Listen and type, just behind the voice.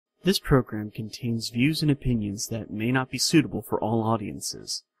This program contains views and opinions that may not be suitable for all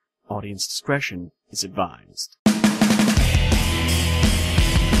audiences. Audience discretion is advised.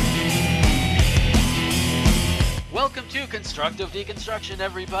 Welcome to Constructive Deconstruction,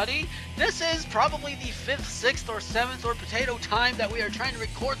 everybody. This is probably the 5th, 6th, or 7th or potato time that we are trying to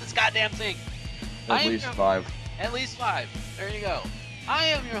record this goddamn thing. At least 5. At least 5. There you go. I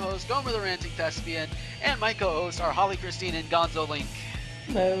am your host, Gomer the Ranting Thespian, and my co-hosts are Holly Christine and Gonzo Link.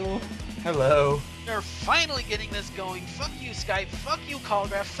 Hello. Hello. We're finally getting this going. Fuck you, Skype. Fuck you,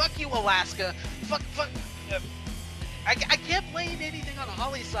 Callgraph. Fuck you, Alaska. I can't blame anything on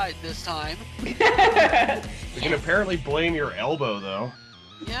Holly's side this time. You can apparently blame your elbow, though.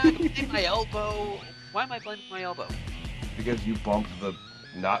 Yeah, I can blame my elbow. Why am I blaming my elbow? Because you bumped the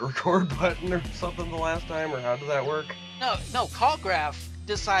not record button or something the last time, or how did that work? No, Callgraph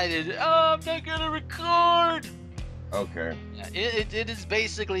decided, I'm not gonna record. Okay. Yeah, it has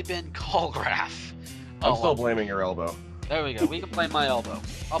basically been Callgraph. I'm still blaming your elbow. There we go. We can blame my elbow.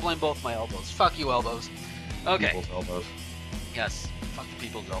 I'll blame both my elbows. Fuck you, elbows. Okay. People's elbows. Yes. Fuck the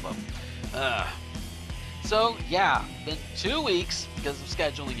people's elbow. So yeah, been 2 weeks because of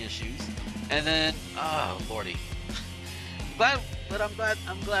scheduling issues, and then lordy. I'm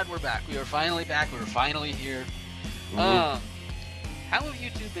glad we're back. We are finally back. We're finally here. Mm-hmm. How have you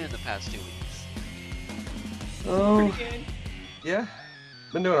two been the past 2 weeks? Oh, Pretty good. yeah.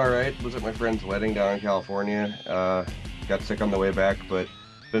 Been doing alright. Was at my friend's wedding down in California. Got sick on the way back, but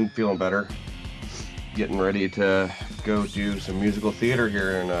been feeling better. Getting ready to go do some musical theater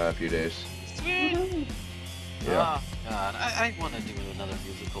here in a few days. Sweet. Yeah. Oh God, I want to do another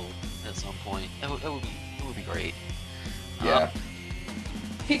musical at some point. It would be great. Yeah.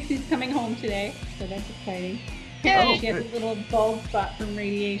 Pixie's coming home today, so that's exciting. Yay! She has a little bald spot from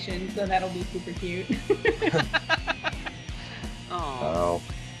radiation, so that'll be super cute. Oh.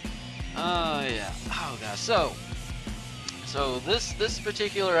 Oh yeah. Oh gosh. So this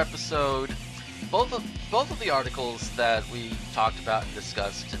particular episode, both of the articles that we talked about and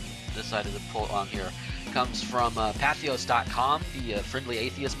discussed and decided to pull on here comes from Pathos.com, the friendly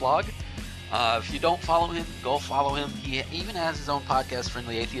atheist blog. If you don't follow him, go follow him. He even has his own podcast,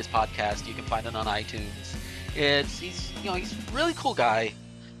 Friendly Atheist Podcast. You can find it on iTunes. He's a really cool guy,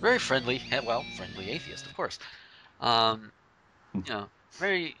 very friendly. Well, friendly atheist, of course.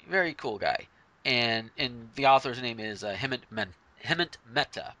 Very very cool guy. And the author's name is Hemant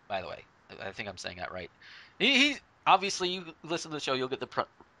Mehta, by the way. I think I'm saying that right. He obviously, you listen to the show, you'll get the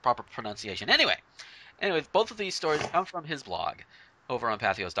proper pronunciation. Anyway, both of these stories come from his blog over on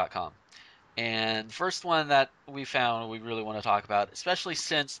Pathos.com. And the first one that we found we really want to talk about, especially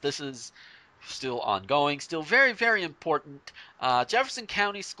since this is still ongoing, still very, very important. Jefferson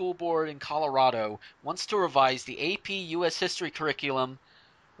County School Board in Colorado wants to revise the AP U.S. History curriculum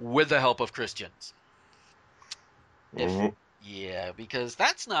with the help of Christians. Yeah, because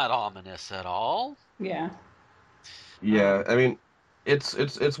that's not ominous at all. Yeah. Yeah, I mean, it's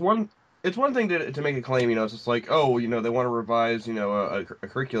one thing to make a claim, it's just like, oh, they want to revise, a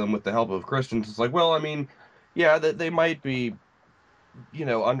curriculum with the help of Christians. It's like, well, I mean, yeah, they might be,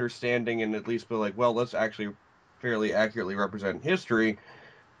 understanding and at least be like, well, let's actually fairly accurately represent history.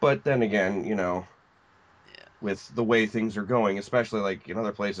 But then again, with the way things are going, especially like in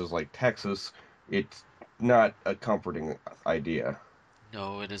other places like Texas, it's not a comforting idea.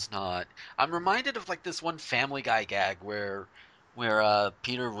 No, it is not. I'm reminded of like this one Family Guy gag where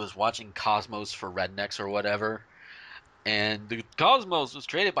Peter was watching Cosmos for rednecks or whatever, and the Cosmos was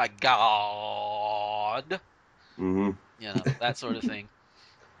created by God. Mm-hmm. That sort of thing.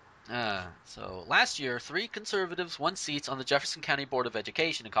 So last year, 3 conservatives won seats on the Jefferson County Board of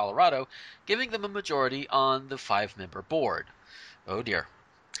Education in Colorado, giving them a majority on the 5-member board. Oh dear.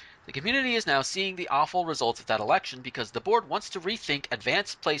 The community is now seeing the awful results of that election because the board wants to rethink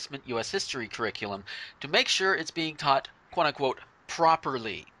advanced placement U.S. history curriculum to make sure it's being taught, quote-unquote,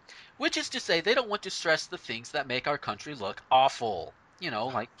 properly. Which is to say they don't want to stress the things that make our country look awful.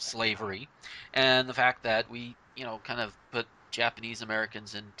 Like slavery and the fact that we, kind of put Japanese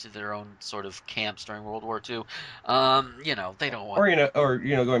Americans into their own sort of camps during World War II. They don't want... Or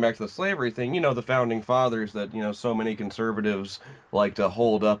going back to the slavery thing, the founding fathers that, so many conservatives like to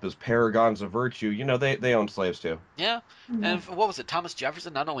hold up as paragons of virtue, they owned slaves too. Yeah. Mm-hmm. And what was it? Thomas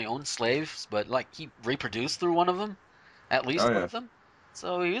Jefferson not only owned slaves, but like he reproduced through one of them. At least one of them.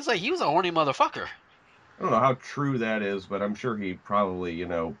 So he was a horny motherfucker. I don't know how true that is, but I'm sure he probably,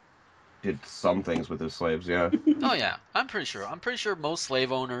 did some things with his slaves, yeah. Oh yeah, I'm pretty sure most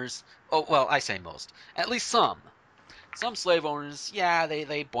slave owners, oh well, I say most, at least some slave owners, yeah,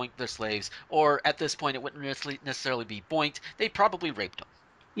 they boinked their slaves, or at this point it wouldn't necessarily be boinked, they probably raped them.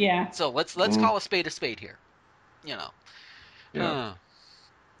 Yeah. So let's call a spade here. You know. Yeah.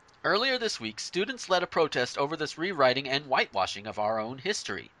 Earlier this week, students led a protest over this rewriting and whitewashing of our own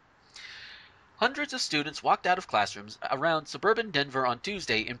history. Hundreds of students walked out of classrooms around suburban Denver on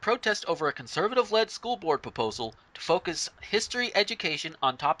Tuesday in protest over a conservative-led school board proposal to focus history education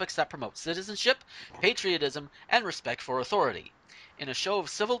on topics that promote citizenship, patriotism, and respect for authority, in a show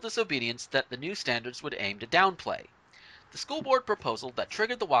of civil disobedience that the new standards would aim to downplay. The school board proposal that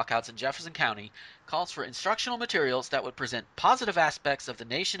triggered the walkouts in Jefferson County calls for instructional materials that would present positive aspects of the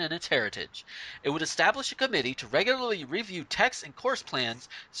nation and its heritage. It would establish a committee to regularly review texts and course plans,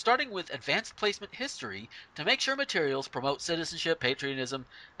 starting with advanced placement history, to make sure materials promote citizenship, patriotism,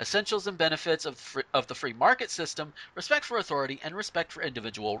 essentials and benefits of the free market system, respect for authority, and respect for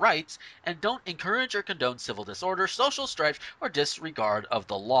individual rights, and don't encourage or condone civil disorder, social strife, or disregard of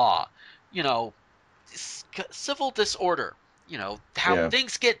the law. You know, civil disorder. You know, how Yeah.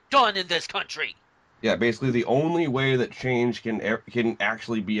 things get done in this country. Yeah, basically the only way that change can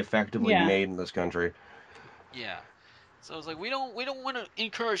actually be effectively Yeah. made in this country. Yeah. So it's like we don't want to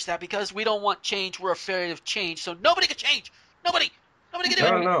encourage that because we don't want change. We're afraid of change. So nobody can change. Nobody can do That's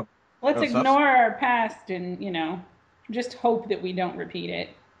it. right. No. Let's No, stuff's ignore our past and, just hope that we don't repeat it.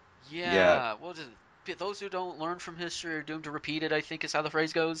 yeah. Yeah. Well, those who don't learn from history are doomed to repeat it, I think is how the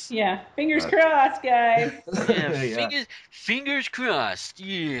phrase goes. Yeah. Fingers Uh, crossed, guys. Yeah. yeah. Fingers crossed.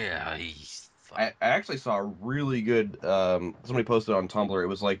 Yeah. I actually saw a really good somebody posted on Tumblr. It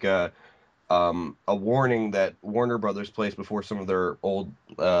was like a warning that Warner Brothers placed before some of their old,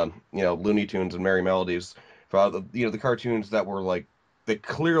 Looney Tunes and Merry Melodies, for the cartoons that were like that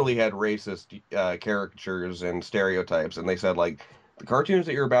clearly had racist caricatures and stereotypes, and they said like the cartoons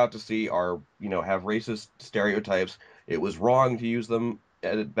that you're about to see are have racist stereotypes. It was wrong to use them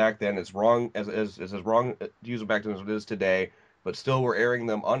back then. It's wrong as wrong to use them back then as it is today. But still, we're airing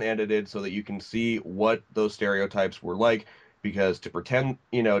them unedited so that you can see what those stereotypes were like, because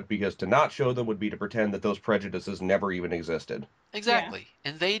to not show them would be to pretend that those prejudices never even existed. Yeah. Exactly.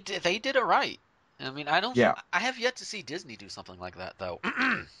 And they did it right. I mean, Yeah. I have yet to see Disney do something like that though.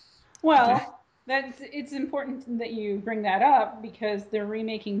 Well, it's important that you bring that up because they're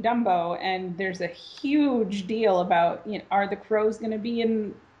remaking Dumbo, and there's a huge deal about are the crows going to be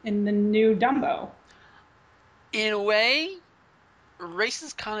in the new Dumbo? In a way,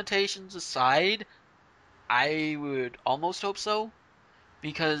 racist connotations aside, I would almost hope so.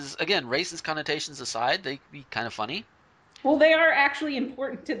 Because again, racist connotations aside, they could be kind of funny. Well, they are actually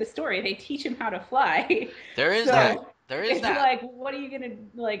important to the story. They teach him how to fly. There is Yeah. that. So There is it's that. like, what are you gonna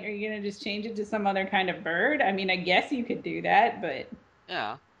like? Are you gonna just change it to some other kind of bird? I mean, I guess you could do that, but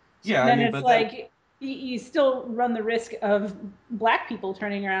Yeah. Yeah, I then mean, it's but then like you still run the risk of black people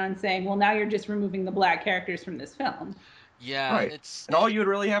turning around and saying, well, now you're just removing the black characters from this film. Yeah, right. And all you would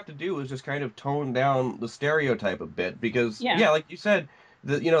really have to do is just kind of tone down the stereotype a bit, because Yeah. yeah, like you said,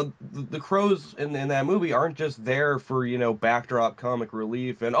 the crows in that movie aren't just there for backdrop comic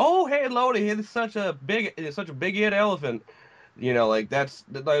relief and oh hey Lodi, it's such a big hit elephant. Like I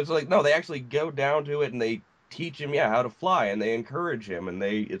was like, no, they actually go down to it and they teach him, yeah, how to fly, and they encourage him, and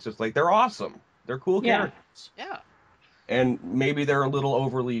it's just like they're awesome. They're cool Yeah. characters. yeah. And maybe they're a little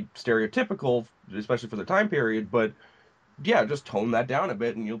overly stereotypical, especially for the time period, but yeah, just tone that down a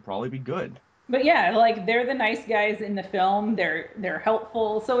bit and you'll probably be good. But yeah, like they're the nice guys in the film. They're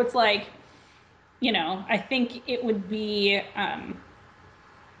helpful. So it's like, I think it would be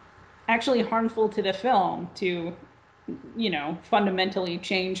actually harmful to the film to, fundamentally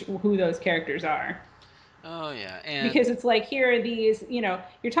change who those characters are. Oh yeah. And Because it's like, here are these,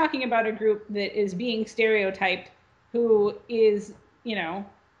 you're talking about a group that is being stereotyped who is,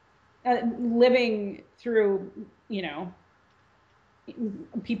 living through,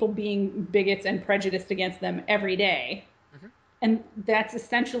 people being bigots and prejudiced against them every day. mhm, And that's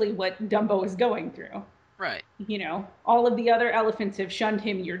essentially what Dumbo is going through. right. All of the other elephants have shunned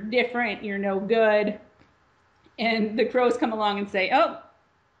him. You're different. You're no good. And the crows come along and say, oh,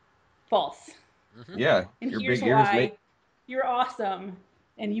 false. Hmm. Yeah, And your here's big ears make why. You're awesome.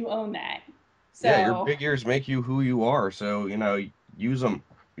 And you own that. yeah, your So, big ears make you who you are. So use them,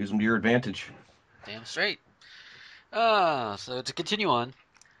 to your advantage. Damn straight. So to continue on,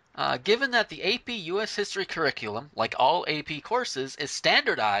 given that the AP U.S. History curriculum, like all AP courses, is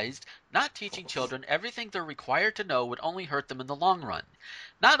standardized, not teaching children everything they're required to know would only hurt them in the long run.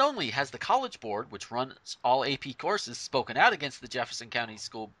 Not only has the College Board, which runs all AP courses, spoken out against the Jefferson County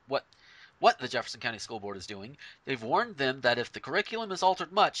School what the Jefferson County School Board is doing, they've warned them that if the curriculum is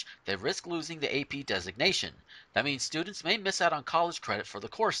altered much, they risk losing the AP designation. That means students may miss out on college credit for the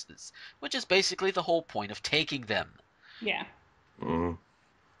courses, which is basically the whole point of taking them. yeah. Mm.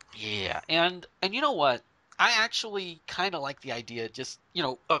 Yeah, and you know what? I actually kind of like the idea, just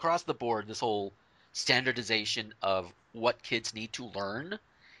across the board, this whole standardization of what kids need to learn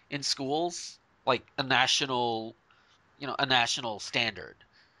in schools, like a national standard.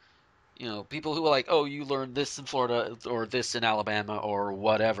 People who are like, oh, you learn this in Florida or this in Alabama or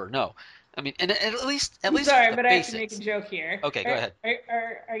whatever. No, I mean, and at least I'm for sorry, the but I have to make a basics. joke here. Okay, go ahead.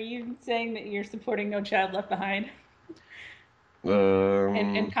 Are you saying that you're supporting No Child Left Behind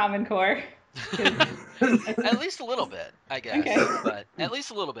and Um, Common Core? At least a little bit, I guess. Okay. But at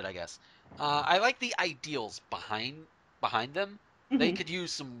least a little bit, I guess. I like the ideals behind them. They Mhm. could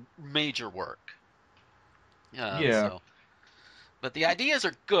use some major work. yeah, But the ideas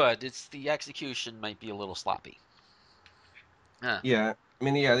are good. It's the execution might be a little sloppy. yeah. I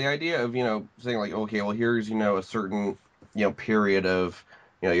mean, yeah, the idea of, saying like, okay, well, here's, a certain, period of,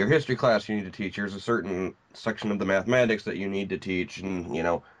 your history class you need to teach. Here's a certain section of the mathematics that you need to teach, and,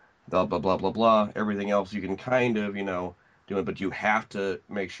 blah, blah, blah, blah, blah. Everything else you can kind of, do it, but you have to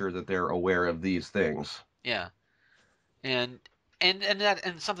make sure that they're aware of these things. Yeah, and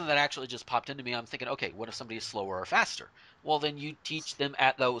something that actually just popped into me. I'm thinking, okay, what if somebody is slower or faster? Well, then you teach them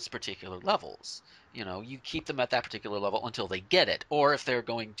at those particular levels. You keep them at that particular level until they get it. Or if they're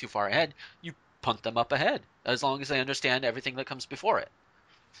going too far ahead, you punt them up ahead as long as they understand everything that comes before it.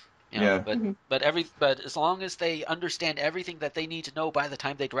 Yeah, But Mhm. but as long as they understand everything that they need to know by the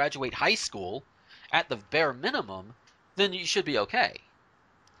time they graduate high school, at the bare minimum, then you should be okay.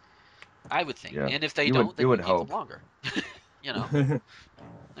 I would think. yeah. And if they You would, don't, you then you would keep them hope. longer. you know.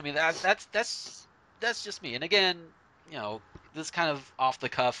 I mean that's just me. And again, this kind of off the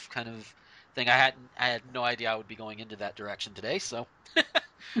cuff kind of thing. I had no idea I would be going into that direction today. So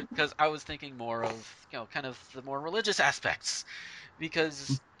because I was thinking more of kind of the more religious aspects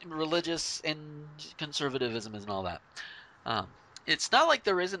because religious and conservatism and all that. Um, it's not like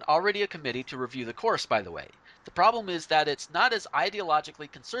there isn't already a committee to review the course, by the way. The problem is that it's not as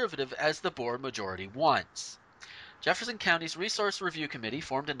ideologically conservative as the board majority wants. Jefferson County's Resource Review Committee,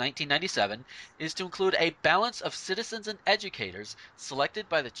 formed in 1997, is to include a balance of citizens and educators selected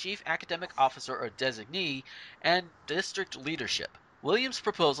by the chief academic officer or designee and district leadership. Williams'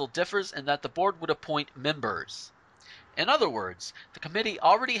 proposal differs in that the board would appoint members. In other words, the committee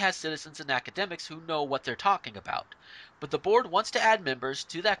already has citizens and academics who know what they're talking about, but the board wants to add members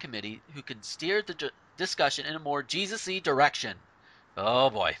to that committee who can steer the discussion in a more Jesus-y direction. Oh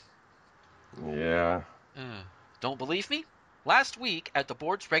boy. Yeah. Don't believe me? Last week, at the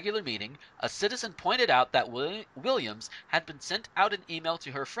board's regular meeting, a citizen pointed out that Williams had been sent out an email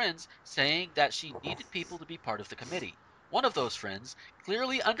to her friends saying that she needed people to be part of the committee. One of those friends,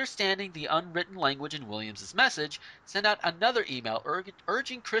 clearly understanding the unwritten language in Williams's message, sent out another email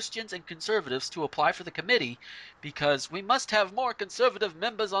urging Christians and conservatives to apply for the committee because we must have more conservative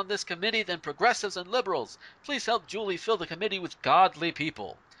members on this committee than progressives and liberals. Please help Julie fill the committee with godly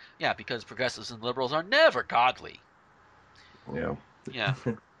people. Yeah, because progressives and liberals are never godly. Yeah. Yeah.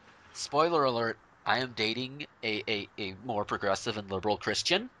 Spoiler alert, I am dating a more progressive and liberal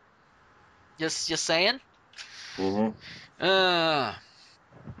Christian. Just saying. Mm-hmm. Uh,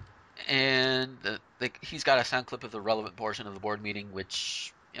 and he's got a sound clip of the relevant portion of the board meeting,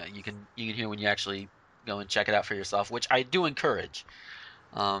 which you can hear when you actually go and check it out for yourself, which I do encourage.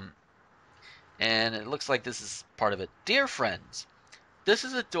 Um, and it looks like this is part of it. Dear friends, this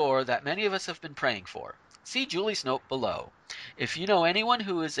is a door that many of us have been praying for. See Julie's note below. If you know anyone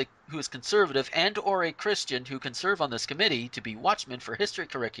who is conservative and or a Christian who can serve on this committee to be watchmen for history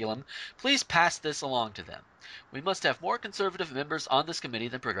curriculum, please pass this along to them. We must have more conservative members on this committee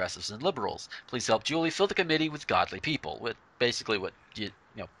than progressives and liberals. Please help Julie fill the committee with godly people. With basically what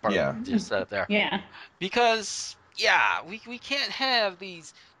part of Yeah. what you just said up there. Yeah. Because yeah, we can't have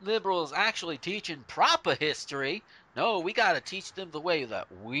these liberals actually teaching proper history. No, we got to teach them the way that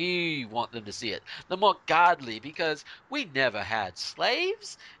we want them to see it, the more godly, because we never had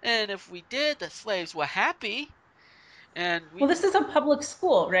slaves, and if we did, the slaves were happy, and Well, this is a public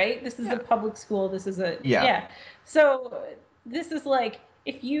school, right? This is a yeah, public school. This is Yeah. yeah. So this is like,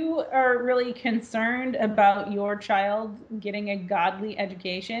 if you are really concerned about your child getting a godly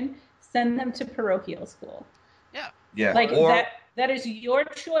education, send them to parochial school. yeah, Yeah. or Like Or that is your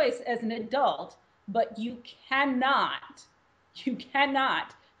choice as an adult, but you cannot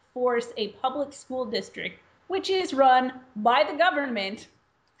force a public school district, which is run by the government,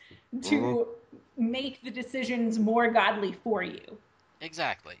 mhm. to make the decisions more godly for you.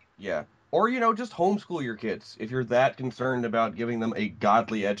 exactly, Yeah. Or, just homeschool your kids if you're that concerned about giving them a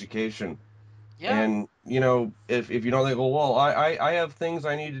godly education. yeah, And, if you don't think, well, I have things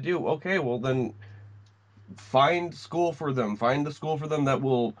I need to do. Okay, well, then find school for them. Find the school for them that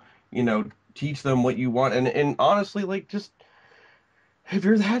will, teach them what you want. And honestly, like, just if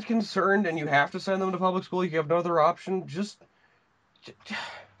you're that concerned and you have to send them to public school, you have no other option. Just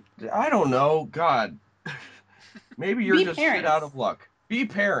I don't know. God, maybe you're Be just shit out parents. of luck. Be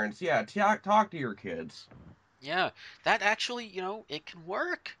parents. Yeah, talk to your kids. Yeah, that actually, it can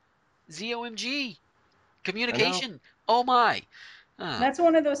work. ZOMG. I know. Communication. Oh my. That's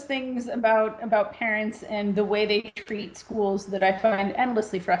one of those things about parents and the way they treat schools that I find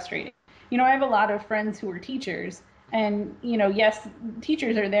endlessly frustrating. I have a lot of friends who are teachers, and yes,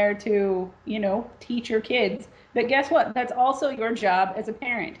 teachers are there to teach your kids. But guess what? That's also your job as a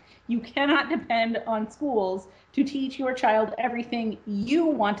parent. You cannot depend on schools to teach your child everything you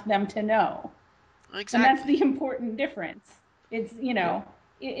want them to know. And that's Exactly. the important difference. It's, Yeah.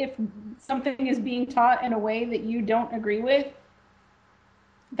 if something is being taught in a way that you don't agree with,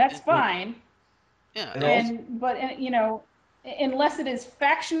 that's It, Well, fine. yeah, and and also, But unless it is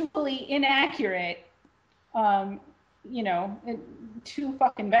factually inaccurate, um, too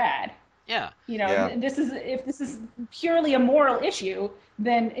fucking bad. yeah, yeah, This is if this is purely a moral issue,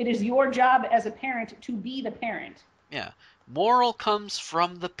 then it is your job as a parent to be the parent. yeah. Moral comes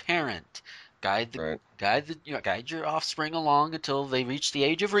from the parent. Guide the right. guide your offspring along until they reach the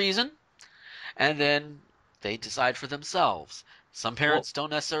age of reason, and then they decide for themselves. Some Well, parents don't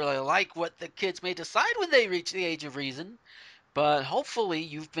necessarily like what the kids may decide when they reach the age of reason, but hopefully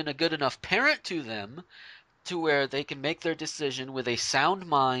you've been a good enough parent to them to where they can make their decision with a sound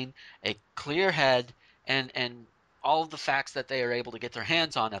mind, a clear head, and all of the facts that they are able to get their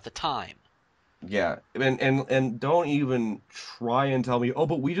hands on at the time. yeah, and don't even try and tell me, oh,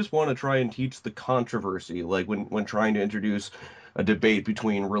 but we just want to try and teach the controversy, like when trying to introduce a debate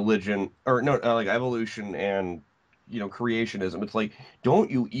between religion or no, like evolution and creationism. It's like, don't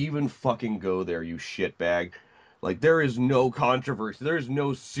you even fucking go there, you shitbag. Like there is no controversy. There is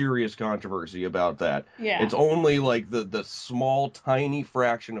no serious controversy about that. Yeah. It's only like the small tiny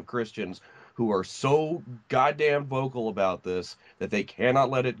fraction of Christians who are so goddamn vocal about this that they cannot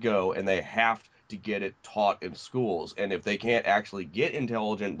let it go and they have to get it taught in schools. And if they can't actually get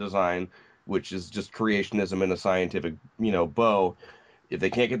intelligent design, which is just creationism in a scientific, bow, if they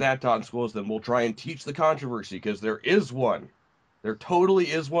can't get that taught in schools, then we'll try and teach the controversy because there is one. There totally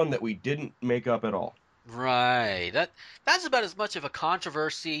is one that we didn't make up at all. Right. That's about as much of a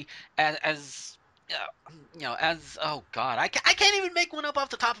controversy as as oh god, I can't even make one up off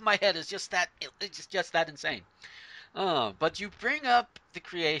the top of my head. It's just that insane. But you bring up the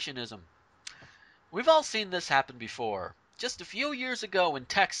creationism. We've all seen this happen before. Just a few years ago in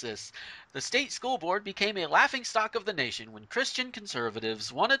Texas, the state school board became a laughingstock of the nation when Christian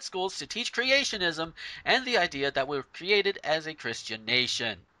conservatives wanted schools to teach creationism and the idea that we're created as a Christian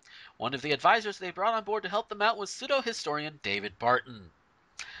nation. One of the advisors they brought on board to help them out was pseudo-historian David Barton.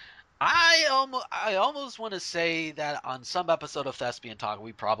 I almost want to say that on some episode of Thespian Talk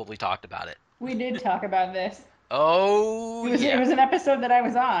we probably talked about it. We did talk about this. Oh It yeah. was an episode that I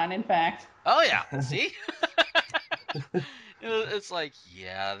was on, in fact. Oh yeah. See? It's like,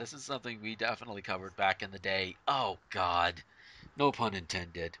 yeah, this is something we definitely covered back in the day. Oh God, no pun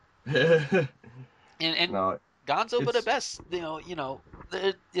intended. And No, Gonzo, but at it's best,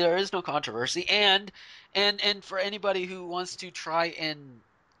 there is no controversy, and for anybody who wants to try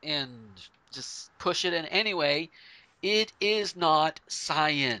and just push it in any way, it is not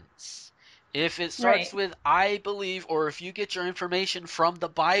science. If it starts Right. with I believe, or if you get your information from the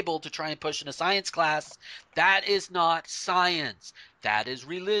Bible to try and push in a science class, that is not science. That is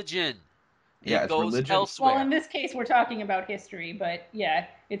religion. yeah, It it's goes religion. Well, in elsewhere. this case, we're talking about history, but yeah,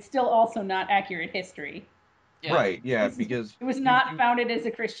 it's still also not accurate history. Yeah, Right, yeah, This is, because it was you not you founded as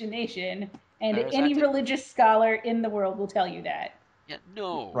a Christian nation, and there's that any too. religious scholar in the world will tell you that. Yeah,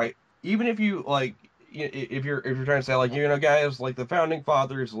 no. right, even if you like if you're trying to say like guys like the founding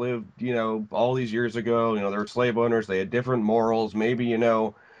fathers lived all these years ago, they were slave owners, they had different morals, maybe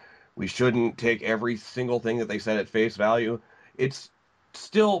we shouldn't take every single thing that they said at face value. It's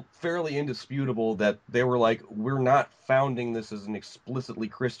still fairly indisputable that they were like, we're not founding this as an explicitly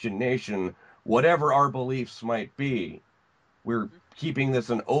Christian nation, whatever our beliefs might be. We're Mhm. keeping this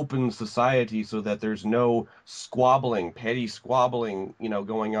an open society so that there's no squabbling, petty squabbling,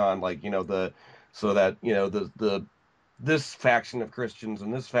 going on, like, the so that, the this faction of Christians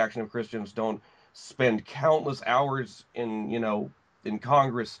and this faction of Christians don't spend countless hours in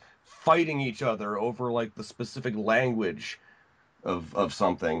Congress fighting each other over like the specific language of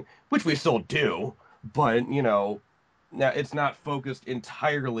something, which we still do, but now it's not focused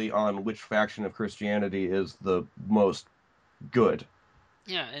entirely on which faction of Christianity is the most good.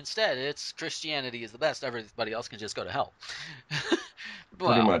 Yeah, instead, it's Christianity is the best. Everybody else can just go to hell. Pretty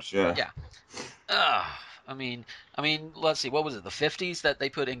Well, much, yeah. yeah. I mean, let's see. What was it? The 50s that they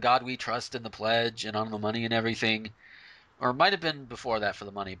put "In God We Trust" in the pledge and on the money and everything, or it might have been before that for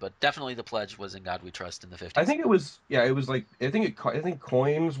the money, but definitely the pledge was "In God We Trust" in the I 50s. think it was, yeah, it was like, I think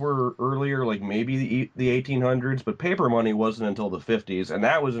coins were earlier, like maybe the 1800s, but paper money wasn't until the 50s, and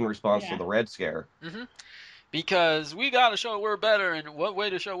that was in response to Yeah. the Red Scare. Hmm. Because we got to show we're better, and what way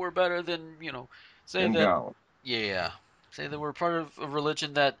to show we're better than say And that gone. yeah, say that we're part of a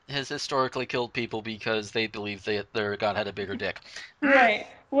religion that has historically killed people because they believe that their God had a bigger dick. Right.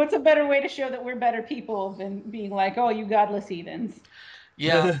 What's a better way to show that we're better people than being like, oh, you godless heathens?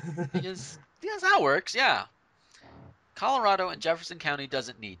 Yeah, because that works. Yeah, Colorado and Jefferson County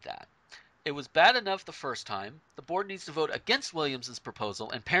doesn't need that. It was bad enough the first time. The board needs to vote against Williams's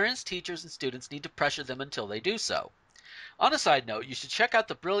proposal, and parents, teachers, and students need to pressure them until they do so. On a side note, you should check out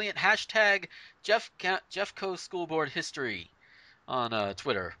the brilliant hashtag Jeffco School Board History on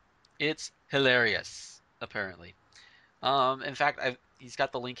Twitter. It's hilarious, apparently. In fact, he's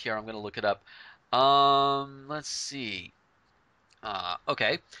got the link here. I'm going to look it up. Let's see.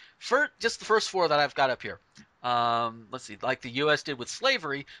 Okay, just the first four that I've got up here. Let's see. Like the U.S. did with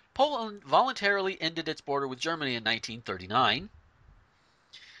slavery, Poland voluntarily ended its border with Germany in 1939.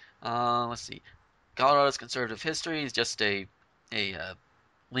 Let's see. Colorado's conservative history is just a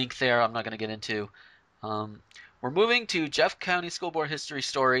link there. I'm not going to get into. Um, we're moving to Jeff County School Board history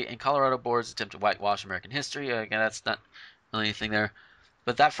story and Colorado Board's attempt to whitewash American history. Again, that's not really anything there.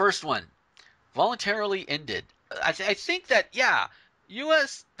 But that first one, voluntarily ended. I think that, yeah,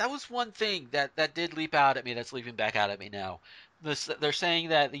 U.S., that was one thing that did leap out at me that's leaping back out at me now. They're saying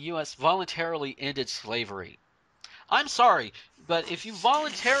that the U.S. voluntarily ended slavery. I'm sorry, but if you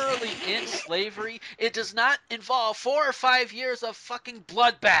voluntarily end slavery, it does not involve 4 or 5 years of fucking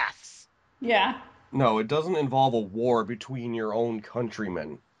bloodbaths. Yeah. No, it doesn't involve a war between your own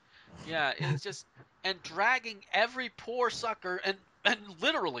countrymen. Yeah, it's just and dragging every poor sucker and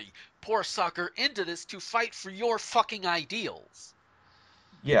literally poor sucker into this to fight for your fucking ideals.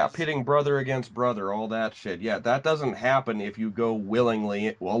 Yeah, pitting brother against brother, all that shit. Yeah, that doesn't happen if you go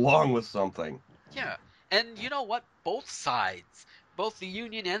willingly along with something. Yeah, and you know what? Both sides, both the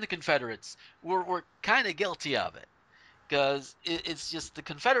Union and the Confederates, were kind of guilty of it. Because it's just the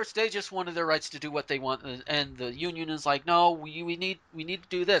Confederates, they just wanted their rights to do what they want, and the Union is like, no, we need to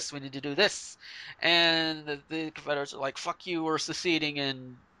do this, we need to do this, and the Confederates are like, fuck you, we're seceding,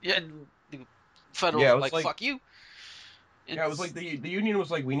 and the Federals Yeah, are it was like, like fuck you. Yeah, it was It's like the union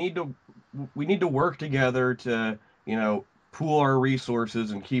was like we need to work together to pool our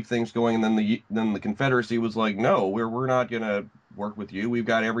resources and keep things going. And then the Confederacy was like, no, we're not gonna work with you. We've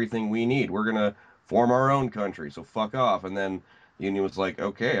got everything we need. We're gonna form our own country. So fuck off. And then the union was like,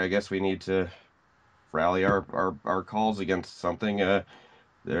 okay, I guess we need to rally our calls against something.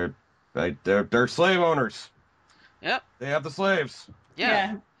 They're they're slave owners. Yep, They have the slaves. yeah.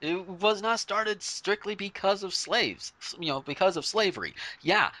 Yeah. It was not started strictly because of slaves, because of slavery.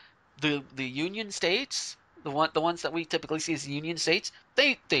 Yeah, the Union states, the ones that we typically see as the Union states,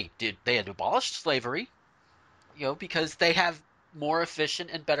 they had abolished slavery, because they have more efficient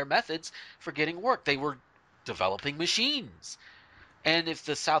and better methods for getting work. They were developing machines. And if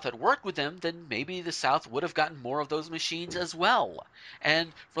the South had worked with them, then maybe the South would have gotten more of those machines as well,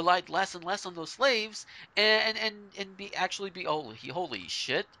 and relied less and less on those slaves, and be holy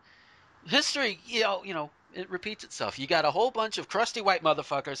shit. History, it repeats itself. You got a whole bunch of crusty white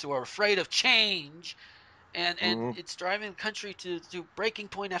motherfuckers who are afraid of change, and Hmm. it's driving the country to breaking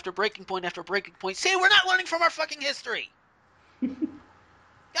point after breaking point after breaking point. See, we're not learning from our fucking history.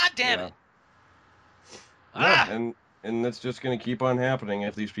 God damn Yeah. it. Yeah, Ah! and that's just gonna keep on happening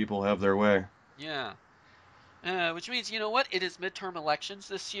if these people have their way. Yeah. Which means, you know what? It is midterm elections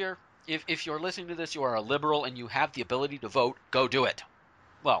this year. If you're listening to this, you are a liberal and you have the ability to vote, go do it.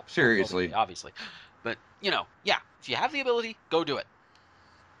 Well, vote locally, Seriously. obviously. But, yeah, if you have the ability, go do it.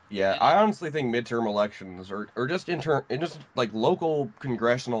 Yeah, And I honestly think midterm elections or just just like local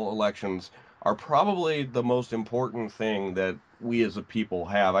congressional elections are probably the most important thing that we as a people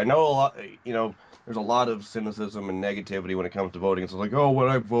have. I know a lot, there's a lot of cynicism and negativity when it comes to voting. It's like, oh, when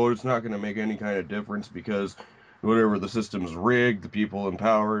I vote, it's not going to make any kind of difference because whatever the system's rigged, the people in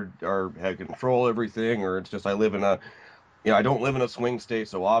power have control everything, or it's just I live in a I don't live in a swing state,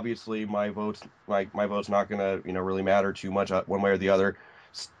 so obviously my vote's not gonna really matter too much one way or the other.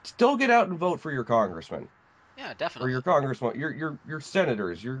 Still get out and vote for your congressman yeah, or your definitely. congressman, your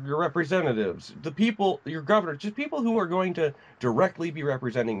senators, your representatives, the people, your governor, just people who are going to directly be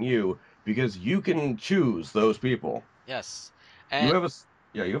representing you because you can choose those people. Yes. You And have a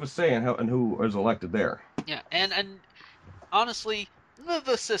Yeah, you have a say in who is elected there. Yeah, and honestly,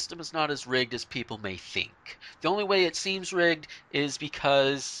 the system is not as rigged as people may think. The only way it seems rigged is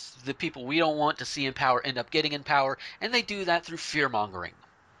because the people we don't want to see in power end up getting in power, and they do that through fear mongering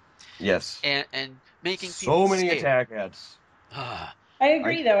Yes. and making people So many scared. attack ads. I I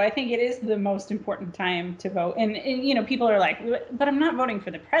agree, though. I think it is the most important time to vote. And people are like, but I'm not voting for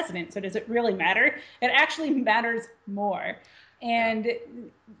the president, so does it really matter? It actually matters more. Yeah. And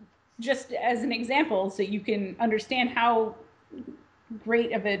just as an example, so you can understand how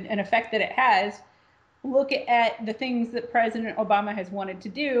great of an effect that it has, look at the things that President Obama has wanted to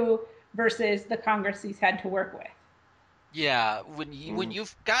do versus the Congress he's had to work with. Yeah, when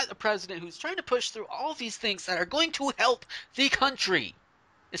you've got a president who's trying to push through all these things that are going to help the country,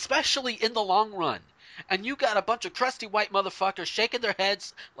 especially in the long run, and you got a bunch of crusty white motherfuckers shaking their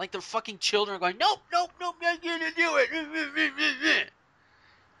heads like they're fucking children, going, "Nope, nope, nope, not gonna do it."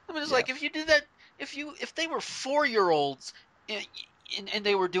 I mean, it's like if yes. you did that, if they were 4-year-olds and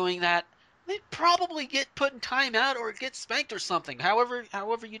they were doing that, they'd probably get put in timeout or get spanked or something. However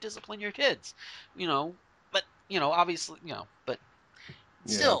you discipline your kids, you know. But obviously, but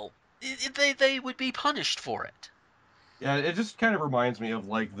Yeah. still, they would be punished for it. Yeah, it just kind of reminds me of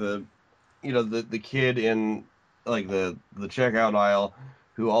like the kid in like the checkout aisle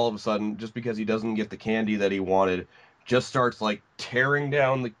who all of a sudden, just because he doesn't get the candy that he wanted, just starts like tearing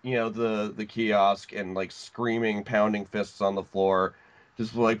down the kiosk and like screaming, pounding fists on the floor,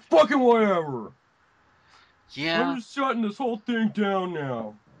 just like fucking whatever. I'm Yeah, just shutting this whole thing down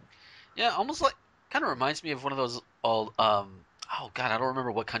now. yeah, almost like kind of reminds me of one of those old oh god, I don't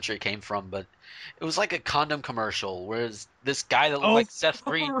remember what country it came from, but it was like a condom commercial. Whereas this guy that looked Oh, like Seth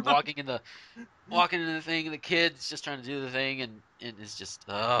Green right. walking into the thing, and the kid's just trying to do the thing, and it's just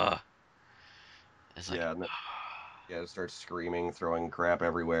it's like Yeah, yeah, starts screaming, throwing crap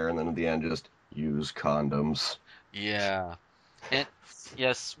everywhere, and then at the end, just use condoms. yeah. And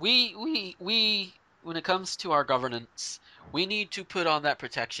yes, we when it comes to our governance, we need to put on that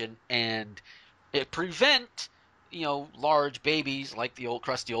protection and prevent large babies like the old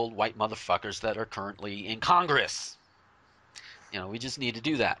crusty old white motherfuckers that are currently in Congress. We just need to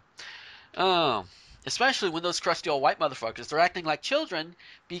do that. Um, Especially when those crusty old white motherfuckers, they're acting like children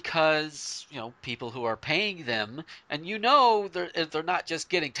because, people who are paying them, and they're not just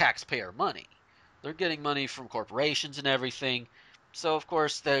getting taxpayer money. They're getting money from corporations and everything. So of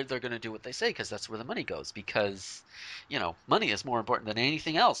course they're going to do what they say because that's where the money goes. Because, money is more important than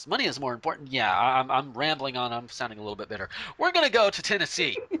anything else. Money is more important. Yeah, I'm rambling on. I'm sounding a little bit bitter. We're going to go to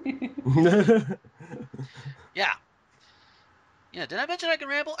Tennessee. Yeah, yeah. Did I mention I can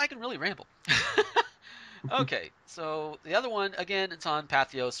ramble? I can really ramble. Okay, so the other one, again, it's on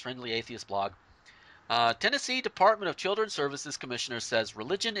Pathos, Friendly Atheist blog. Tennessee Department of Children's Services Commissioner says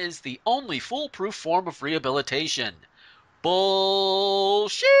religion is the only foolproof form of rehabilitation.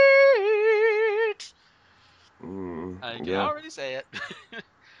 Bullshit! I can Yeah. already say it.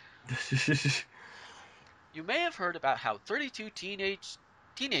 You may have heard about how 32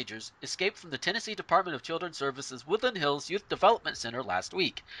 teenagers escaped from the Tennessee Department of Children's Services Woodland Hills Youth Development Center last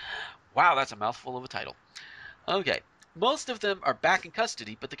week. Wow, that's a mouthful of a title. Okay, most of them are back in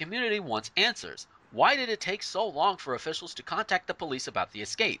custody, but the community wants answers. Why did it take so long for officials to contact the police about the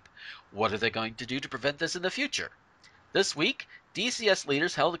escape? What are they going to do to prevent this in the future? This week, DCS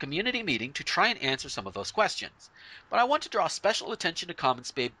leaders held a community meeting to try and answer some of those questions. But I want to draw special attention to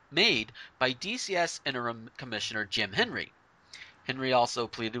comments made by DCS Interim Commissioner Jim Henry. Henry also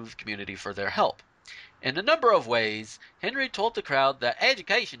pleaded with the community for their help. In a number of ways, Henry told the crowd that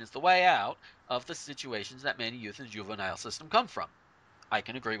education is the way out of the situations that many youth and juvenile system come from. I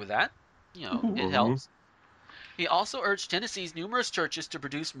can agree with that. It hmm helps. He also urged Tennessee's numerous churches to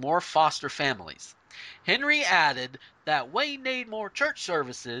produce more foster families. Henry added that we need more church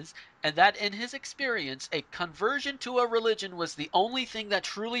services and that in his experience, a conversion to a religion was the only thing that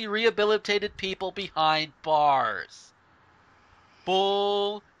truly rehabilitated people behind bars.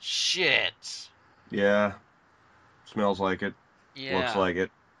 Bullshit. Yeah. Smells like it. Looks Yeah. like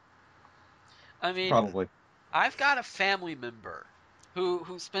it. I mean, Probably. I've got a family member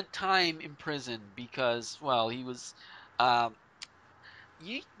who spent time in prison because, well, he was, um,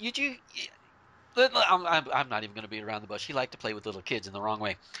 you, I'm not even going to beat around the bush. He liked to play with little kids in the wrong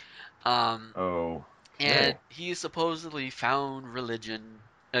way. Um, Oh. and Okay. he supposedly found religion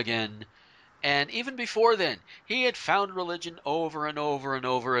again. And even before then, he had found religion over and over and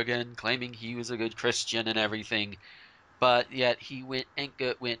over again, claiming he was a good Christian and everything. But yet he went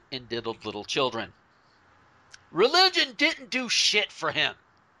and diddled little children. Religion didn't do shit for him.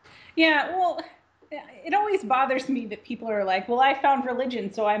 Yeah, well, it always bothers me that people are like, well, I found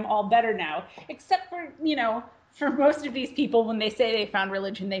religion, so I'm all better now. Except for, for most of these people, when they say they found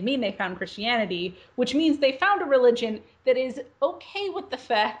religion, they mean they found Christianity, which means they found a religion that is okay with the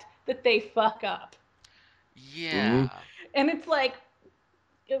fact that they fuck up. Yeah. And it's like,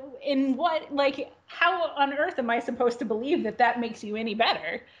 how on earth am I supposed to believe that makes you any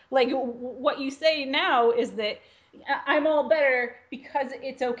better? Like, what you say now is that I'm all better because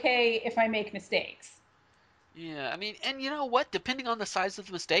it's okay if I make mistakes. Yeah, I mean, and you know what? Depending on the size of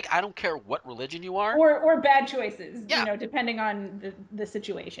the mistake, I don't care what religion you are. Or bad choices, Yeah. Depending on the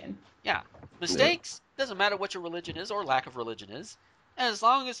situation. Yeah. Mistakes, doesn't matter what your religion is or lack of religion is. As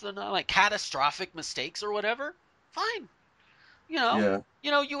long as they're not like catastrophic mistakes or whatever, fine.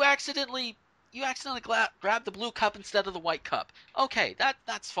 You accidentally grab the blue cup instead of the white cup. Okay,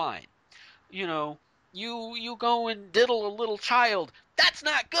 that's fine. You go and diddle a little child. That's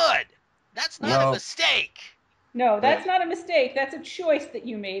not good. That's not a mistake. No, that's not a mistake. That's a choice that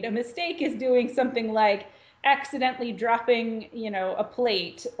you made. A mistake is doing something like accidentally dropping, a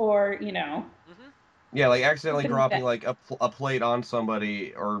plate or, Mm-hmm. Yeah, like accidentally dropping like a plate on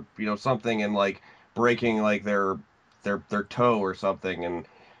somebody or something and like breaking like their toe or something, and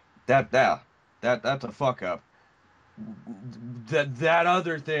that's a fuck up. That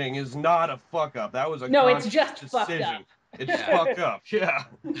other thing is not a fuck up. That was a it's just decision. fucked up. It's fucked up. Yeah.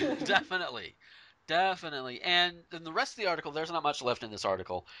 Definitely. And in the rest of the article, there's not much left in this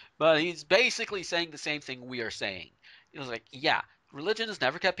article, but he's basically saying the same thing we are saying. He was like, yeah, religion has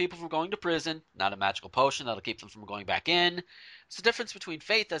never kept people from going to prison, not a magical potion that'll keep them from going back in. It's the difference between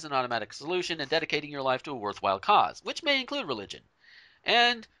faith as an automatic solution and dedicating your life to a worthwhile cause, which may include religion.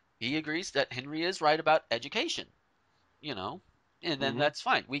 And he agrees that Henry is right about education, and then that's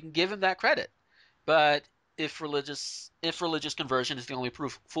fine. We can give him that credit. But if religious conversion is the only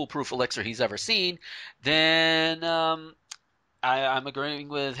foolproof elixir he's ever seen, then I'm agreeing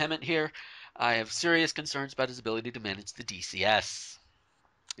with Hemmett here. I have serious concerns about his ability to manage the DCS.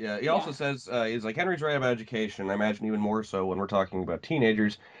 Yeah, he also says, he's like, Henry's right about education. I imagine even more so when we're talking about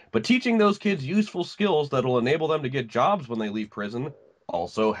teenagers. But teaching those kids useful skills that'll enable them to get jobs when they leave prison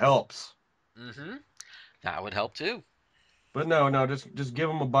also helps. Mm-hmm. That would help too. But no, just give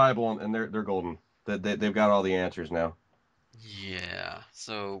them a Bible and they're golden. They've got all the answers now. Yeah.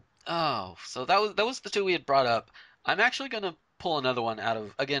 So that was the two we had brought up. I'm actually gonna pull another one out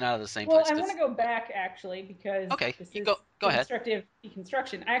of the same place. Well, I want to go back actually because this is go ahead. Constructive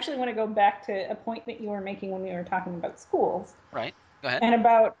Deconstruction. I actually want to go back to a point that you were making when we were talking about schools. Right. Go ahead. And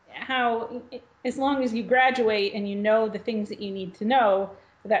about how as long as you graduate and you know the things that you need to know,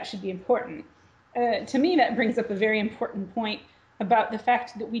 that should be important. To me, that brings up a very important point about the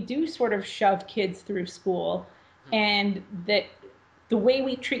fact that we do sort of shove kids through school, and that the way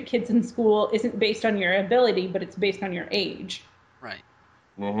we treat kids in school isn't based on your ability, but it's based on your age. Right.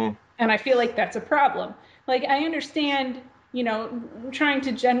 Mm-hmm. And I feel like that's a problem. Like, I understand, trying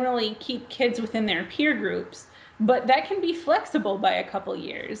to generally keep kids within their peer groups, but that can be flexible by a couple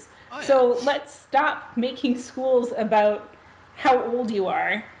years. Oh, yeah. So let's stop making schools about how old you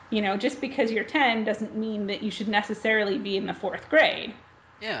are. Just because you're 10 doesn't mean that you should necessarily be in the 4th grade.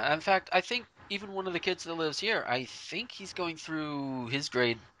 Yeah, in fact, I think even one of the kids that lives here, I think he's going through his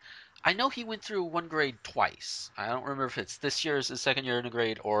grade. I know he went through one grade twice. I don't remember if it's this year is his second year in a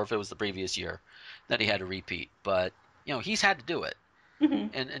grade or if it was the previous year that he had to repeat. But, he's had to do it. Mm-hmm.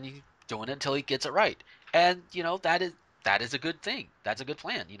 And he's doing it until he gets it right. And, that is a good thing. That's a good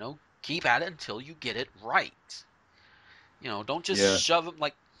plan. Keep at it until you get it right. Don't just shove him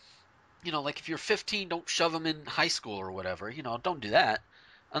like if you're 15, don't shove them in high school or whatever. Don't do that.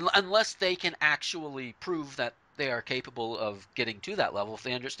 Unless they can actually prove that they are capable of getting to that level, if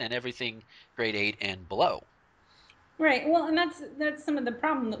they understand everything grade 8 and below. Right. Well, and that's some of the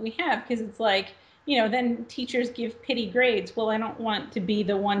problem that we have, because it's like, then teachers give pity grades. Well, I don't want to be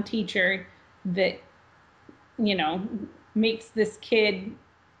the one teacher that, makes this kid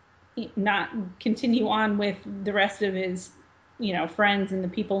not continue on with the rest of his, friends and the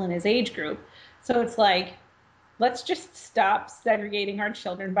people in his age group. So it's like, let's just stop segregating our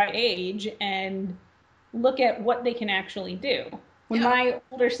children by age and look at what they can actually do. When my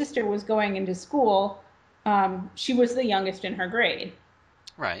older sister was going into school, she was the youngest in her grade.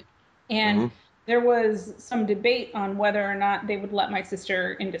 Right. And there was some debate on whether or not they would let my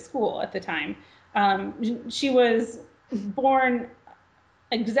sister into school at the time. She was born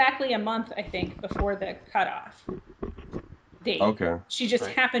exactly a month, I think, before the cutoff date. Okay. She just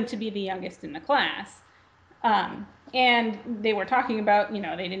happened to be the youngest in the class. And they were talking about,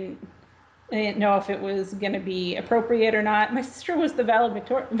 they didn't know if it was going to be appropriate or not. My sister was the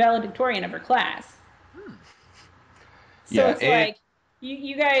valedictorian of her class. So it's like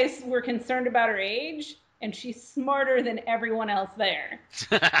you guys were concerned about her age, and she's smarter than everyone else there.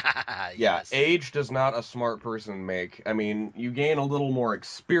 Yeah, age does not a smart person make. I mean, you gain a little more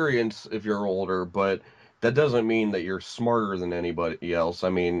experience if you're older, but that doesn't mean that you're smarter than anybody else. I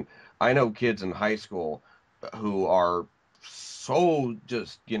mean, I know kids in high school who are so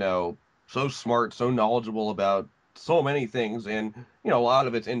just, so smart, so knowledgeable about so many things, and, a lot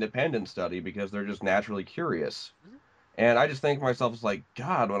of it's independent study because they're just naturally curious. Mm-hmm. And I just think to myself, it's like,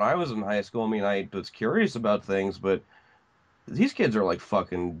 God, when I was in high school, I mean, I was curious about things, but these kids are like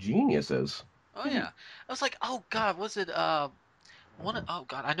fucking geniuses. Oh yeah, I was like, oh god, was it oh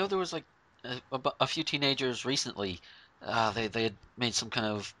god, I know there was like a few teenagers recently. They had made some kind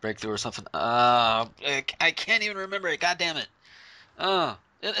of breakthrough or something. I can't even remember it. God damn it.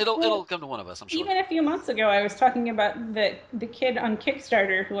 It'll come to one of us, I'm sure. Even a few months ago, I was talking about the kid on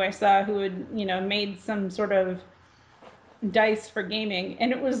Kickstarter who I saw who had made some sort of dice for gaming,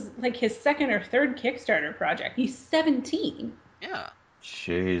 and it was like his second or third Kickstarter project. He's 17. Yeah.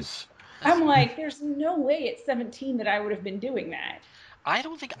 Jeez. I'm like, there's no way at 17 that I would have been doing that. I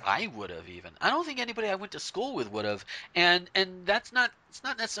don't think I would have even. I don't think anybody I went to school with would have. And it's not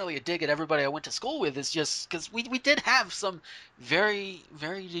necessarily a dig at everybody I went to school with. It's just because we did have some very,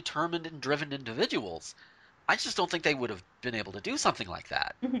 very determined and driven individuals. I just don't think they would have been able to do something like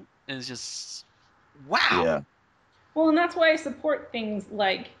that. Mm-hmm. It's just, wow. Yeah. Well, and that's why I support things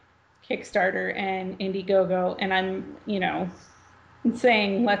like Kickstarter and Indiegogo, and I'm,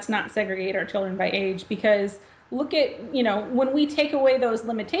 saying let's not segregate our children by age, because look at, when we take away those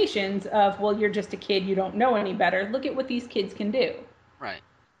limitations of, well, you're just a kid, you don't know any better, look at what these kids can do. Right.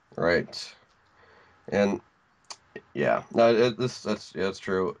 Right. And yeah, no, that's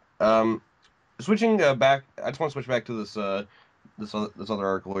true. Switching back, I just want to switch back to this other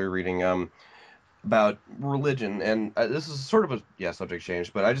article we were reading about religion, and this is sort of a subject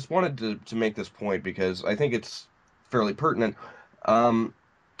change, but I just wanted to make this point because I think it's fairly pertinent.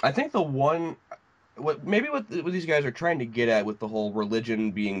 I think what these guys are trying to get at with the whole religion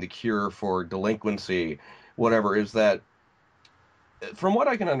being the cure for delinquency, whatever, is that from what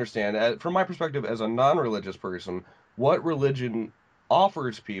I can understand, from my perspective as a non-religious person, what religion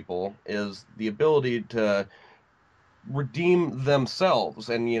offers people is the ability to redeem themselves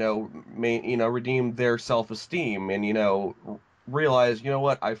and redeem their self-esteem and realize,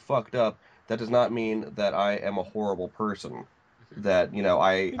 what, I fucked up. That does not mean that I am a horrible person. That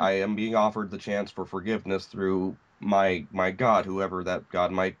I am being offered the chance for forgiveness through my God, whoever that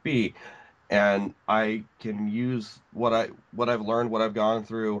God might be, and I can use what I've learned, what I've gone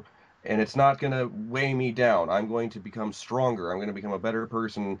through, and it's not going to weigh me down. I'm going to become stronger. I'm going to become a better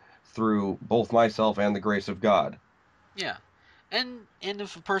person through both myself and the grace of God. Yeah. And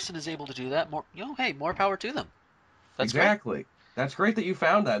if a person is able to do that, more power to them. That's exactly. Great. That's great that you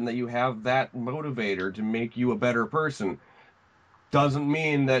found that and that you have that motivator to make you a better person. Doesn't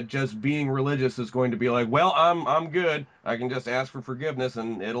mean that just being religious is going to be like, well, I'm good. I can just ask for forgiveness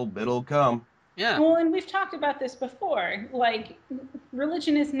and it'll come. Yeah. Well, and we've talked about this before. Like,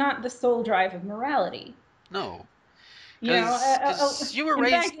 religion is not the sole drive of morality. No. Because you were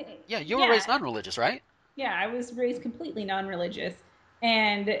raised. You were raised non-religious, right? Yeah, I was raised completely non-religious.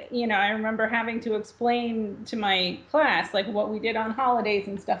 And, I remember having to explain to my class, like, what we did on holidays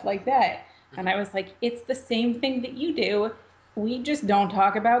and stuff like that. And I was like, it's the same thing that you do. We just don't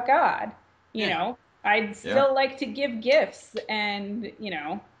talk about God. I'd still like to give gifts. And,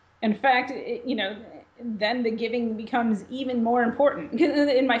 in fact, then the giving becomes even more important.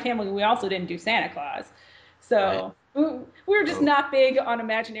 In my family, we also didn't do Santa Claus. So we're just not big on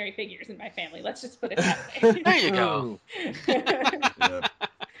imaginary figures in my family. Let's just put it that way. There you go.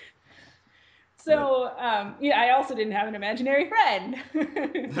 So, I also didn't have an imaginary friend.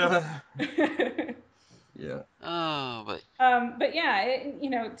 Yeah. Oh, but. But yeah,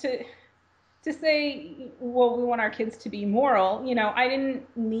 to say, well, we want our kids to be moral. I didn't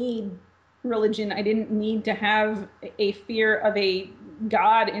need religion. I didn't need to have a fear of a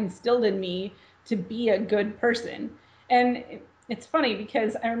God instilled in me to be a good person. And it's funny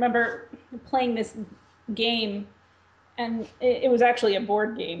because I remember playing this game, and it was actually a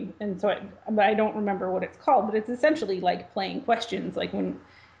board game, and so but I don't remember what it's called, but it's essentially like playing questions, like when,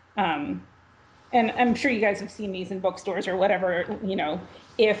 and I'm sure you guys have seen these in bookstores or whatever,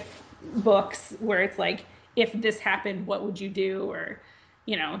 if books where it's like, if this happened, what would you do? Or,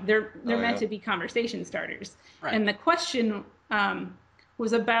 they're meant to be conversation starters. Right. And the question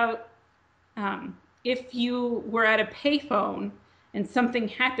was about if you were at a payphone and something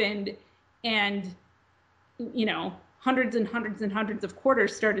happened and, hundreds and hundreds and hundreds of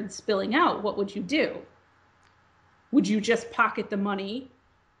quarters started spilling out, what would you do? would you just pocket the money,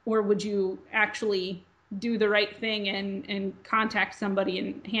 or would you actually do the right thing and contact somebody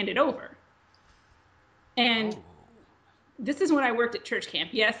and hand it over? And this is when I worked at church camp.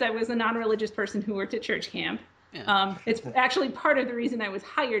 Yes, I was a non-religious person who worked at church camp. Yeah. It's actually part of the reason I was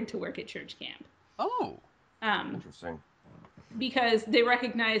hired to work at church camp. Oh. Interesting. Because they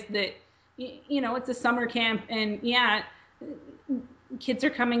recognize that, it's a summer camp, and kids are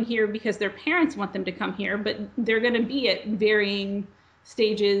coming here because their parents want them to come here, but they're going to be at varying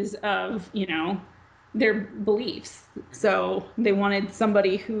stages of, their beliefs. So they wanted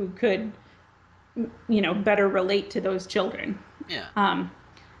somebody who could, better relate to those children. Yeah.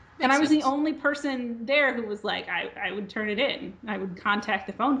 And I was the only person there who was like, I would turn it in. I would contact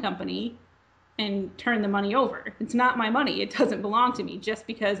the phone company and turn the money over. It's not my money. It doesn't belong to me. Just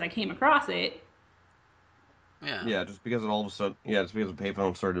because I came across it. Yeah. Yeah, just because all of a sudden, just because the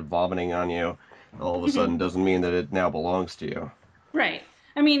payphone started vomiting on you, all of a sudden doesn't mean that it now belongs to you. Right.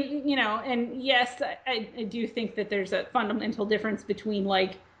 I mean, and yes, I do think that there's a fundamental difference between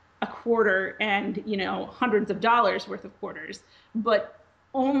like a quarter and, hundreds of dollars worth of quarters, but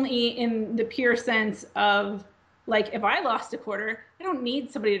only in the pure sense of, like, if I lost a quarter, I don't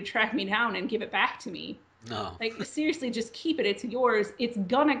need somebody to track me down and give it back to me. No. Like, seriously, just keep it. It's yours. It's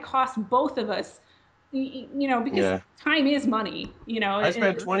gonna cost both of us, because time is money. I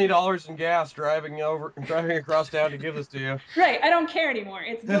spent $20 in gas driving across town to give this to you. Right. I don't care anymore.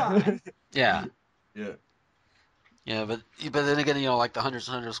 It's gone. Yeah. Yeah. Yeah, but then again, like the hundreds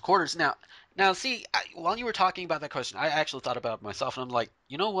and hundreds of quarters. Now, see, while you were talking about that question, I actually thought about it myself, and I'm like,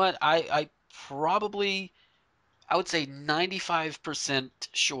 you know what? I would say 95%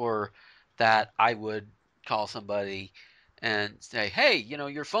 sure that I would call somebody and say, hey,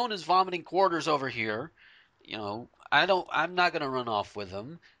 your phone is vomiting quarters over here. I'm not gonna run off with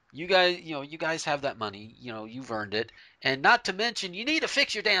them. You guys have that money. You've earned it, and not to mention, you need to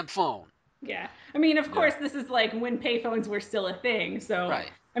fix your damn phone. Yeah. I mean, of course, this is like when payphones were still a thing. So,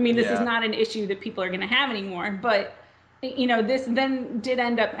 right. I mean, this is not an issue that people are going to have anymore. But, this then did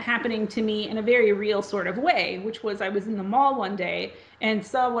end up happening to me in a very real sort of way, which was I was in the mall one day and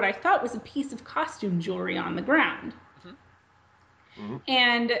saw what I thought was a piece of costume jewelry on the ground. Mm-hmm.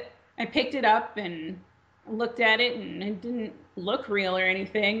 And I picked it up and looked at it, and it didn't look real or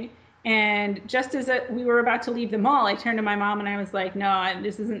anything. And just as we were about to leave the mall, I turned to my mom and I was like, no,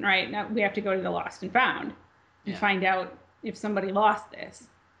 this isn't right. No, we have to go to the Lost and Found and find out if somebody lost this.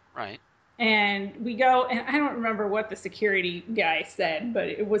 Right. And we go, and I don't remember what the security guy said, but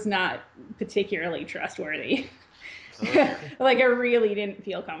it was not particularly trustworthy. Like, I really didn't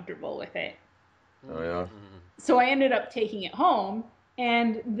feel comfortable with it. Oh, yeah. So I ended up taking it home,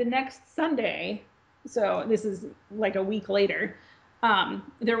 and the next Sunday, so this is like a week later,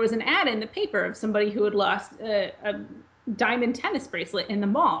 there was an ad in the paper of somebody who had lost a diamond tennis bracelet in the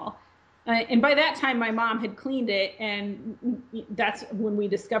mall. And by that time, my mom had cleaned it, and that's when we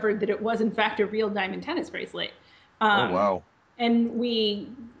discovered that it was, in fact, a real diamond tennis bracelet. Oh, wow. And we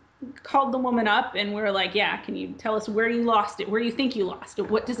called the woman up, and we were like, yeah, can you tell us where you lost it? Where do you think you lost it?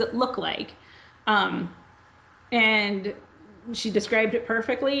 What does it look like? And she described it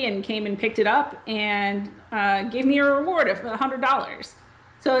perfectly and came and picked it up and gave me a reward of $100.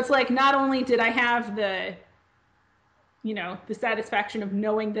 So it's like, not only did I have the satisfaction of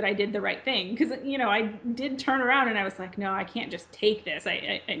knowing that I did the right thing, because, I did turn around and I was like, no, I can't just take this.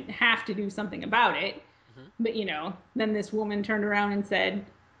 I have to do something about it. But, then this woman turned around and said,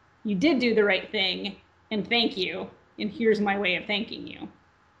 you did do the right thing, and thank you. And here's my way of thanking you.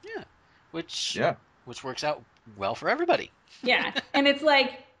 Yeah. Which works out well for everybody. Yeah. And it's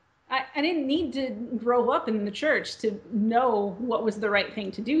like, I didn't need to grow up in the church to know what was the right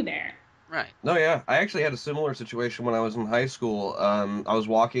thing to do there. Right. No, yeah. I actually had a similar situation when I was in high school. I was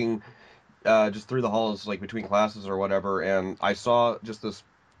walking just through the halls, like between classes or whatever, and I saw just this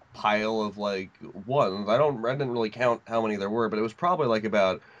pile of like ones. I didn't really count how many there were, but it was probably like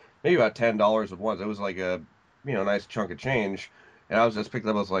maybe about $10 of ones. It was like a nice chunk of change, and I was just picked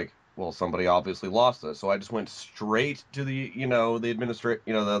up. I was like, well, somebody obviously lost this, so I just went straight to the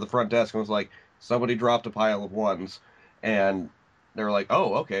the front desk and was like, somebody dropped a pile of ones, and they were like,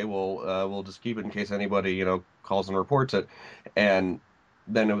 oh, okay, well, we'll just keep it in case anybody calls and reports it, and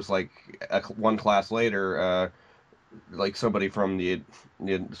then it was like one class later, like somebody from the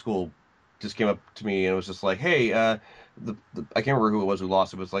school just came up to me and was just like, hey, I can't remember who it was who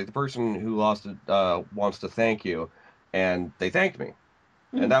lost it, but it's like the person who lost it wants to thank you, and they thanked me,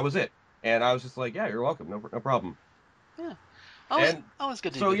 and that was it. And I was just like, yeah, you're welcome, no problem. Yeah, always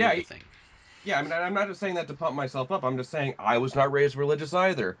good to do the thing. Yeah, I mean, I'm not just saying that to pump myself up. I'm just saying I was not raised religious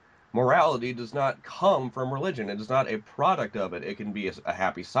either. morality does not come from religion. It is not a product of it. It can be a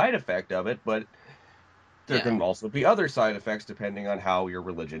happy side effect of it, but there Yeah. can also be other side effects depending on how your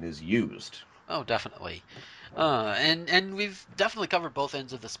religion is used. Oh, definitely. And we've definitely covered both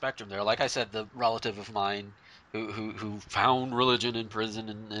ends of the spectrum there. Like I said, the relative of mine who found religion in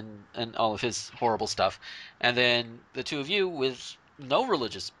prison and all of his horrible stuff, and then the two of you with no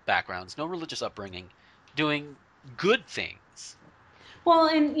religious backgrounds, no religious upbringing, doing good things. Well,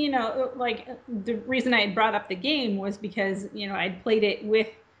 and like the reason I had brought up the game was because I'd played it with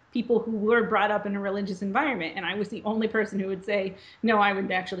people who were brought up in a religious environment, and I was the only person who would say, "No, I would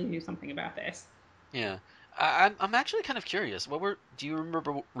actually do something about this." Yeah. I'm actually kind of curious. Do you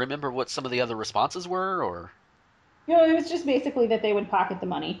remember what some of the other responses were, or? It was just basically that they would pocket the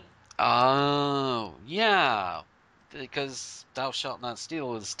money. Oh, yeah. Because thou shalt not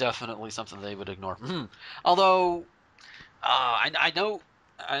steal is definitely something they would ignore. Although, I know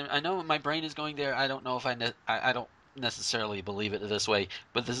my brain is going there. I don't know if I don't necessarily believe it this way,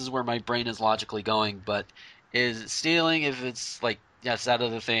 but this is where my brain is logically going. But is stealing, if it's like, yes, that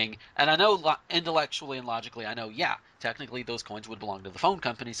other thing, and I know intellectually and logically, I know, yeah, technically those coins would belong to the phone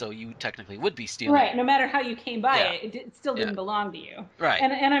company, so you technically would be stealing. Right. No matter how you came by Yeah, it still yeah, didn't belong to you. right.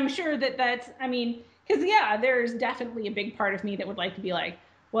 And I'm sure that's, I mean, because yeah, there's definitely a big part of me that would like to be like,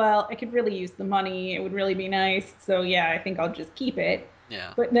 well, I could really use the money. It would really be nice. So yeah, I think I'll just keep it.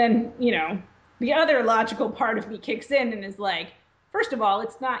 Yeah. But then, the other logical part of me kicks in and is like, first of all,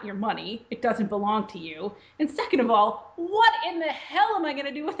 it's not your money. It doesn't belong to you. And second of all, what in the hell am I going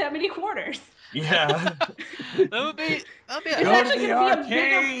to do with that many quarters? Yeah. That'd be a It's Go to actually the going to be a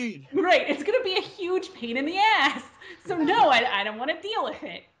bigger, arcade! right, it's going to be a huge pain in the ass. So no, I don't want to deal with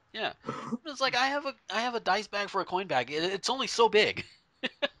it. Yeah. It's like I have a dice bag for a coin bag. It's only so big.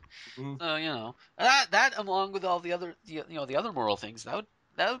 Mhm. So, that along with all the other moral things, that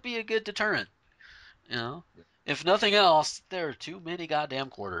would be a good deterrent, you know. If nothing else, there are too many goddamn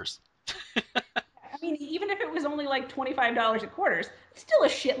quarters. I mean, even if it was only like $25 a quarters, it's still a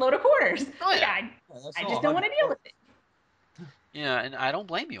shitload of quarters. Oh Like yeah. Yeah, that's I all just don't want to deal with it. Yeah, and I don't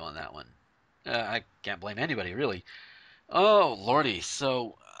blame you on that one. I can't blame anybody really. Oh, lordy.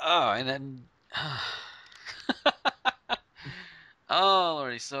 So, and then oh,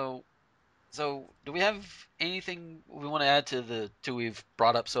 lordy. So, do we have anything we want to add to the two we've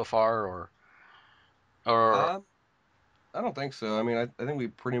brought up so far, or Um, I don't think so. I mean, I think we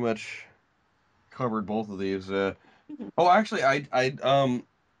pretty much covered both of these. Oh, actually,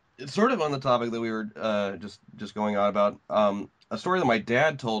 it's sort of on the topic that we were just going on about. A story that my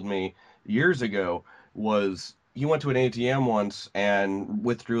dad told me years ago was he went to an ATM once and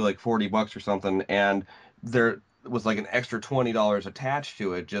withdrew like $40 or something, and there was like an extra $20 attached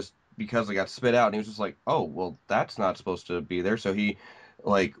to it just because it got spit out, and he was just like, "Oh, well, that's not supposed to be there." So he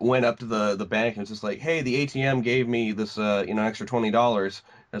like went up to the bank and was just like, "Hey, the ATM gave me this extra $20.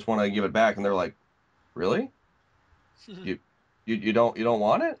 I just want to give it back." And they're like, "Really? You you don't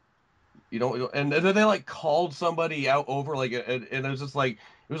want it?" And then they like called somebody out over like, and it was just like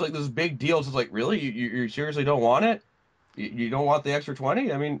it was like this big deal. It's just like, really, you seriously don't want it? You don't want the extra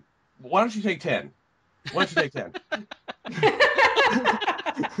 20? I mean, why don't you take 10? Why don't you take 10?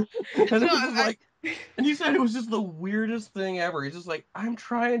 And no, it was just like, and he said it was just the weirdest thing ever. He's just like, I'm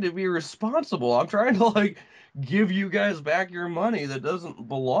trying to be responsible. I'm trying to like give you guys back your money that doesn't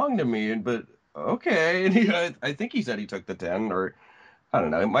belong to me. But okay, and I think he said he took the 10, or I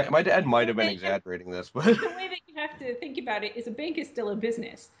don't know. My dad might have been exaggerating this, but The way that you have to think about it is a bank is still a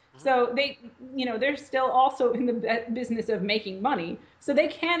business. Mhm. So they're still also in the business of making money. So they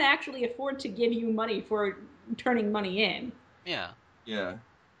can actually afford to give you money for turning money in. Yeah. yeah,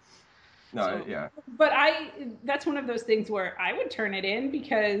 no, So, yeah, But that's one of those things where I would turn it in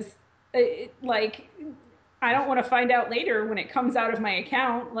because like I don't want to find out later when it comes out of my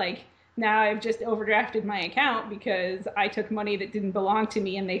account, like now I've just overdrafted my account because I took money that didn't belong to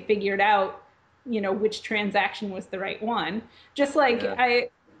me and they figured out, which transaction was the right one. Just like yeah.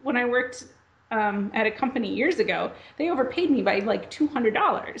 when I worked at a company years ago, they overpaid me by like $200.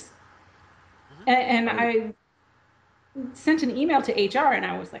 mhm. And Oh, I sent an email to HR and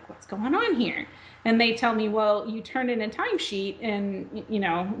I was like, what's going on here? And they tell me, well, you turned in a timesheet and,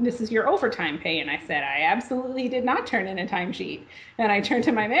 this is your overtime pay. And I said, I absolutely did not turn in a timesheet. And I turned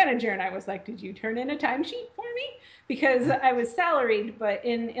to my manager and I was like, did you turn in a timesheet for me? Because I was salaried, but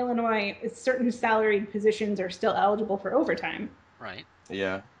in Illinois, certain salaried positions are still eligible for overtime. Right.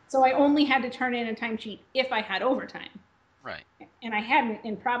 yeah, So I only had to turn in a timesheet if I had overtime. Right. And I hadn't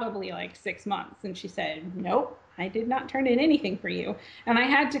in probably like 6 months. And she said, nope, I did not turn in anything for you. And I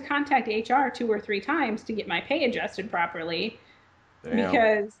had to contact HR 2 or 3 times to get my pay adjusted properly damn.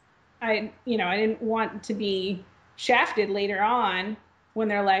 because I didn't want to be shafted later on when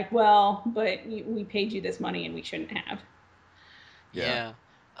they're like, well, but we paid you this money and we shouldn't have. Yeah.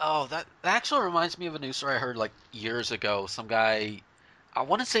 Oh, that actually reminds me of a news story I heard like years ago. Some guy, I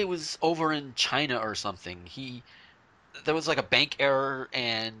want to say it was over in China or something. There was like a bank error,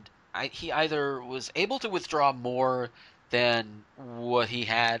 and he either was able to withdraw more than what he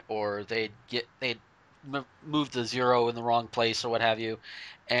had, or they'd moved the zero in the wrong place or what have you,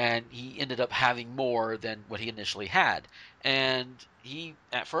 and he ended up having more than what he initially had. And he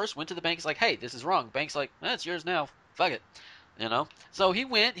at first went to the bank. He's like, "Hey, this is wrong." Bank's like, "It's yours now. Fuck it." So he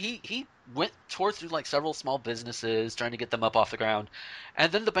went tore through like several small businesses trying to get them up off the ground,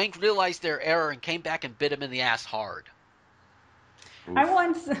 and then the bank realized their error and came back and bit him in the ass hard. I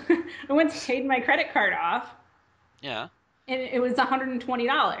once paid my credit card off. Yeah. And it was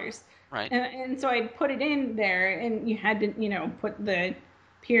 $120. Right. And so I put it in there, and you had to, put the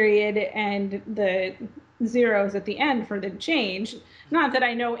period and the zeros at the end for the change. Not that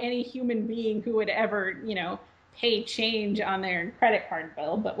I know any human being who would ever, pay change on their credit card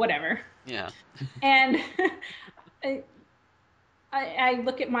bill, but whatever. Yeah. And I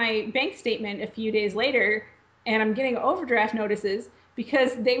look at my bank statement a few days later, and I'm getting overdraft notices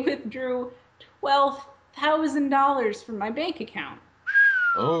because they withdrew $12,000 from my bank account.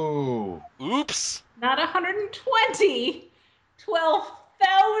 Oh. Oops. Not 120,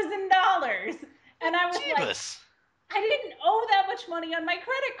 $12,000. And I was like, I didn't owe that much money on my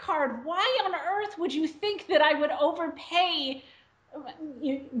credit card. Why on earth would you think that I would overpay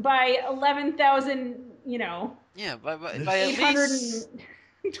by 11,000, Yeah, by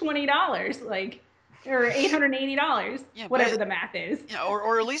 $820, like, or $880, yeah, whatever the math is. Yeah,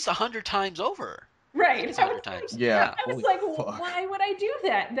 or at least 100 times over. Right. 100 times. Yeah. I was like, well, why would I do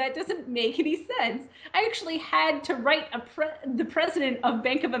that? That doesn't make any sense. I actually had to write the president of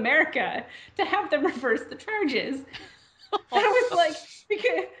Bank of America to have them reverse the charges. And I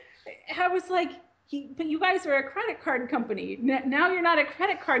was like, but you guys are a credit card company. Now you're not a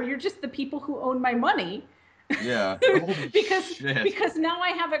credit card. You're just the people who own my money. Yeah. because now I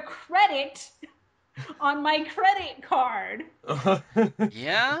have a credit on my credit card.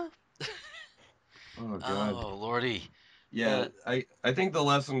 Yeah? Oh God. Oh Lordy. Yeah, I think the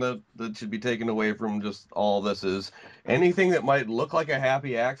lesson that should be taken away from just all this is anything that might look like a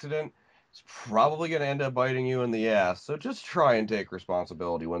happy accident is probably going to end up biting you in the ass. So just try and take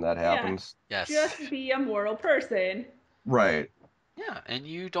responsibility when that happens. Yes. Just be a moral person. Right. Yeah, and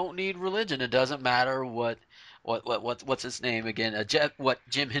you don't need religion. It doesn't matter what's his name again? What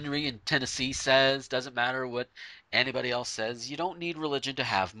Jim Henry in Tennessee says. Doesn't matter what anybody else says. You don't need religion to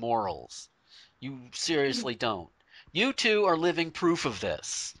have morals. You seriously don't. You two are living proof of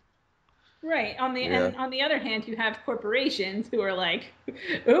this. Right. And on the other hand, you have corporations who are like,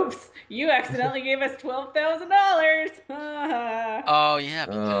 "Oops, you accidentally gave us $12,000." Oh yeah,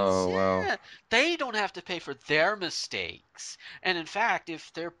 because wow. they don't have to pay for their mistakes. And in fact,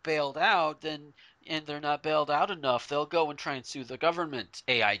 if they're bailed out, and they're not bailed out enough, they'll go and try and sue the government,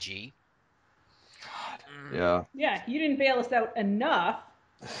 AIG. God. Yeah. Yeah, you didn't bail us out enough.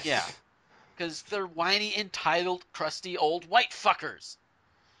 Yeah. Because they're whiny, entitled, crusty old white fuckers.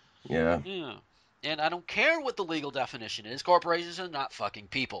 Yeah. Yeah. And I don't care what the legal definition is. Corporations are not fucking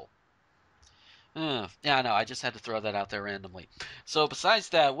people. Yeah, I know. I just had to throw that out there randomly. So besides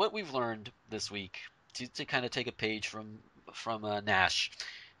that, what we've learned this week, to kind of take a page from Nash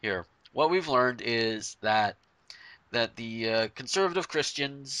here, what we've learned is that the conservative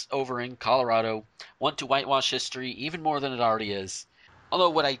Christians over in Colorado want to whitewash history even more than it already is.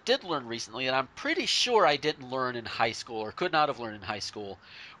 Although what I did learn recently, and I'm pretty sure I didn't learn in high school or could not have learned in high school,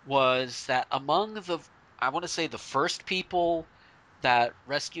 was that among I want to say the first people that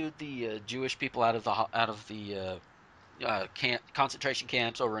rescued the Jewish people out of the concentration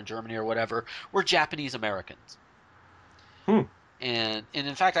camps over in Germany or whatever were Japanese Americans. And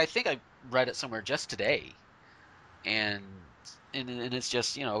in fact, I think I read it somewhere just today, and it's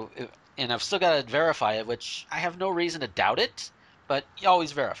just and I've still got to verify it, which I have no reason to doubt it, but you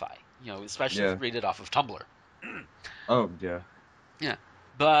always verify, especially if you read it off of Tumblr. Oh yeah. Yeah,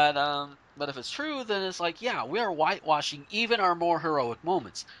 but if it's true, then it's like, yeah, we are whitewashing even our more heroic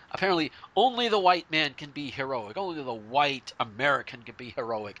moments. Apparently, only the white man can be heroic. Only the white American can be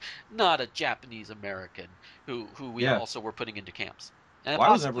heroic, not a Japanese American who we also were putting into camps and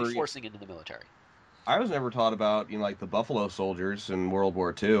possibly forcing into the military. I was never taught about like the Buffalo Soldiers in World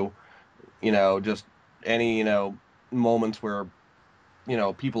War II. Just any moments where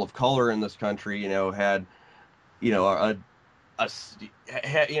people of color in this country had had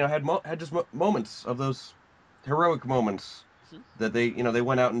just moments of those heroic moments. that they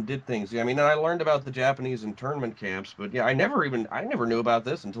went out and did things. I mean, I learned about the Japanese internment camps, but yeah, I never knew about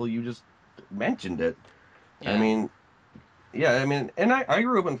this until you just mentioned it. I Yeah. mean, yeah, I mean, and I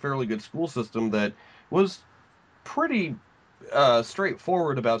grew up in a fairly good school system that was pretty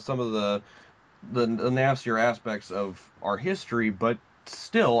straightforward about some of the nastier aspects of our history, but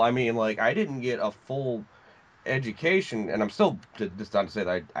still, I mean, like, I didn't get a full education, and I'm still just not to say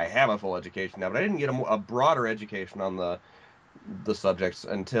that I have a full education now, but I didn't get a broader education on the subjects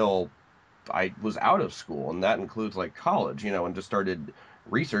until I was out of school, and that includes like college, and just started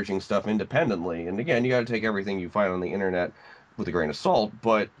researching stuff independently. And again, you got to take everything you find on the internet with a grain of salt,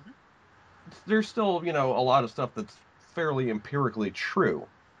 but there's still, a lot of stuff that's fairly empirically true.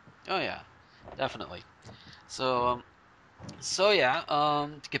 Oh yeah, definitely. So yeah,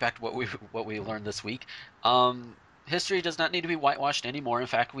 to get back to what we learned this week, history does not need to be whitewashed anymore. In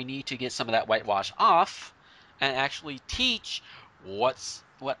fact, we need to get some of that whitewash off and actually teach what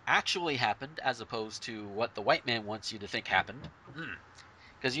actually happened as opposed to what the white man wants you to think happened.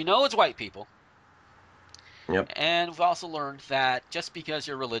 Because it's white people. Yep. And we've also learned that just because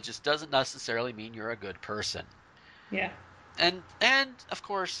you're religious doesn't necessarily mean you're a good person. Yeah. And of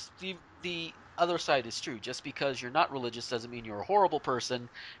course the other side is true. Just because you're not religious doesn't mean you're a horrible person,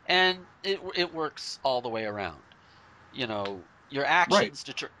 and it works all the way around. Your Right.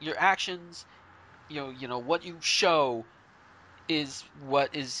 actions what you show is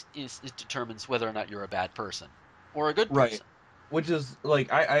what is it determines whether or not you're a bad person or a good Right. person. Which is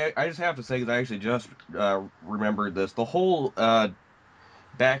like I just have to say that I actually just remembered this. The whole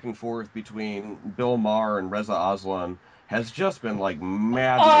back and forth between Bill Maher and Reza Aslan has just been like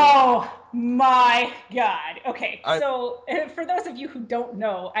maddening. Oh my God. Okay, I so for those of you who don't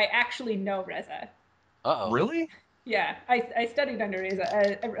know, I actually know Reza. Uh-oh. Really? Yeah, I studied under Reza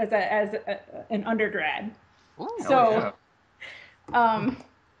as an undergrad. Ooh. Hell So, yeah. um,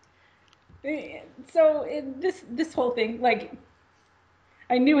 so this whole thing, like,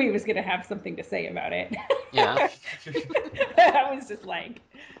 I knew he was gonna have something to say about it. Yeah. I was just like,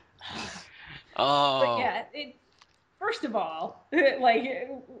 but Oh. yeah, first of all, like,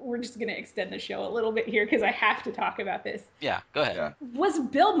 we're just gonna extend the show a little bit here because I have to talk about this. Yeah, go ahead. Yeah. Was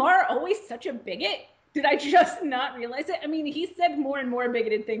Bill Maher always such a bigot? Did I just not realize it? I mean, he said more and more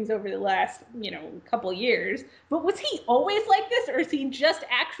bigoted things over the last, couple years, but was he always like this, or is he just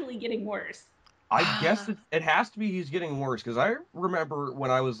actually getting worse? I guess it has to be he's getting worse because I remember when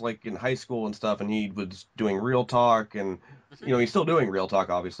I was like in high school and stuff, and he was doing Real Talk, and he's still doing Real Talk,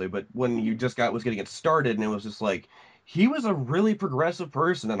 obviously. But when you just was getting it started, and it was just like he was a really progressive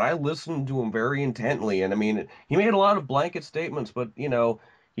person, and I listened to him very intently. And I mean, he made a lot of blanket statements, but he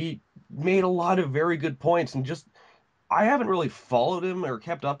made a lot of very good points, and just I haven't really followed him or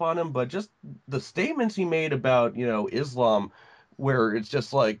kept up on him, but just the statements he made about Islam, where it's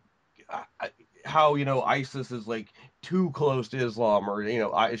just like how ISIS is like too close to Islam, or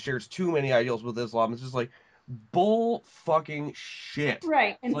it shares too many ideals with Islam. It's just like bull fucking shit.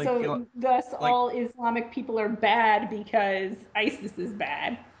 Right. And Like so thus like all Islamic people are bad because ISIS is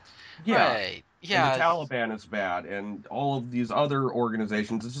bad. yeah, Right. and the Yeah. Taliban is bad, and all of these other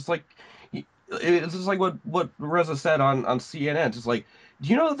organizations. It's just like it's just like what Reza said on CNN. It's just like, do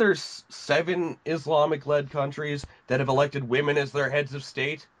you know that there's 7 Islamic-led countries that have elected women as their heads of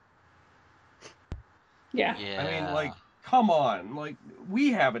state? Yeah. I mean, Yeah. like, come on. Like,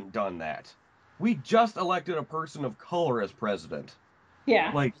 we haven't done that. We just elected a person of color as president.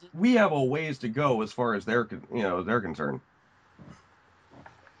 Yeah. Like, we have a ways to go as far as they're concerned.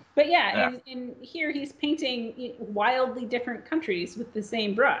 But yeah, Yeah. and here he's painting wildly different countries with the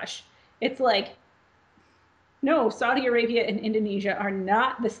same brush. It's like, no, Saudi Arabia and Indonesia are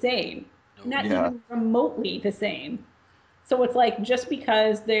not the same, No. not Yeah. even remotely the same. So it's like, just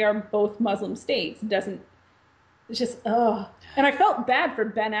because they are both Muslim states doesn't, it's just, oh. And I felt bad for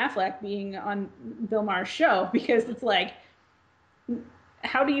Ben Affleck being on Bill Maher's show because it's like,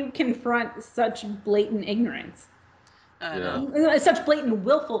 how do you confront such blatant ignorance? I Yeah. know. Such blatant,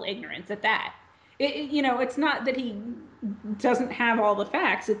 willful ignorance at that. It's not that he doesn't have all the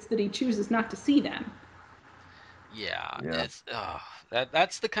facts; it's that he chooses not to see them. Yeah. Yeah. It's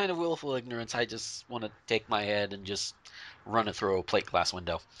that's the kind of willful ignorance I just want to take my head and just run it through a plate glass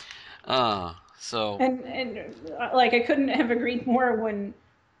window. So And like, I couldn't have agreed more when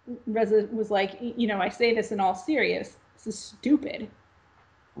Reza was like, I say this in all serious. This is stupid.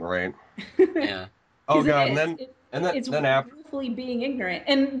 Right. yeah. Oh Because it God. And is. then and then It's then after. willfully being ignorant.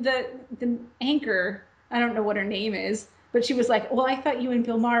 And the anchor, I don't know what her name is, but she was like, "Well, I thought you and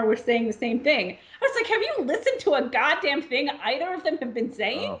Bill Maher were saying the same thing." I was like, "Have you listened to a goddamn thing either of them have been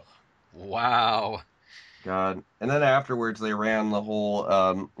saying?" Oh. Wow. God. And then afterwards they ran the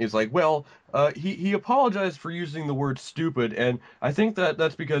whole it's like, well, he apologized for using the word stupid, and I think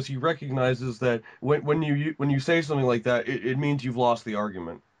that's because he recognizes that when you say something like that, it means you've lost the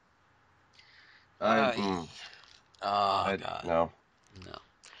argument. Oh God, No. no.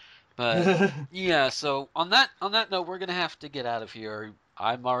 But yeah, so on that note, we're gonna have to get out of here.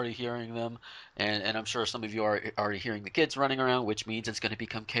 I'm already hearing them, and I'm sure some of you are already hearing the kids running around, which means it's gonna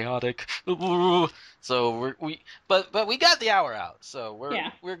become chaotic. So but we got the hour out, so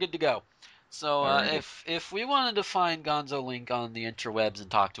we're good to go. So if we wanted to find Gonzo Link on the interwebs and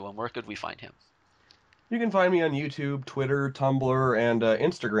talk to him, where could we find him? You can find me on YouTube, Twitter, Tumblr, and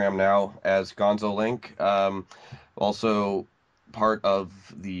Instagram now as Gonzo Link. Also part of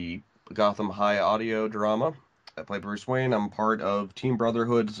the Gotham High audio drama. I play Bruce Wayne. I'm part of Team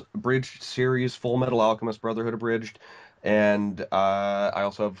Brotherhood's Abridged series, Full Metal Alchemist Brotherhood Abridged. And I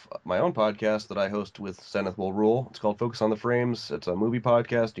also have my own podcast that I host with Zenith Will Rule. It's called Focus on the Frames. It's a movie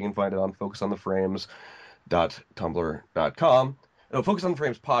podcast. You can find it on focusontheframes.tumblr.com. No, Focus on the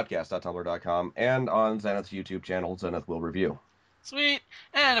Frames podcast.tumblr.com and on Zenith's YouTube channel, Zenith Will Review. Sweet.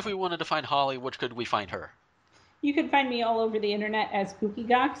 And if we wanted to find Holly, where could we find her? You can find me all over the internet as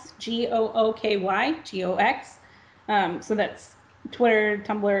GookYGox, GOOKYGOX. So that's Twitter,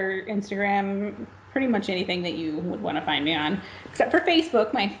 Tumblr, Instagram, pretty much anything that you would want to find me on, except for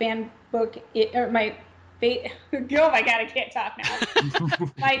Facebook. My fan book, oh my God, I can't talk now.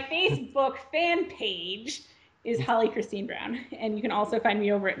 My Facebook fan page is Holly Christine Brown, and you can also find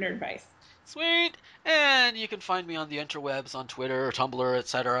me over at Nerdvice. Sweet! And you can find me on the interwebs, on Twitter, Tumblr,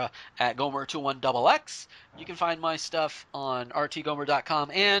 etc. at Gomer21XX. You can find my stuff on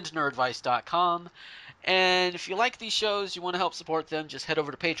rtgomer.com and nerdvice.com. And if you like these shows, you want to help support them, just head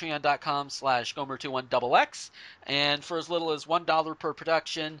over to patreon.com/Gomer21XX. And for as little as $1 per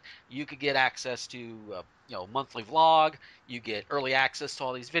production, you could get access to monthly vlog. You get early access to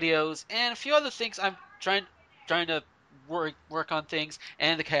all these videos and a few other things. I'm trying to work on things,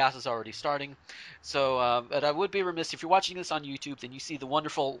 and the chaos is already starting. So, but I would be remiss if you're watching this on YouTube, then you see the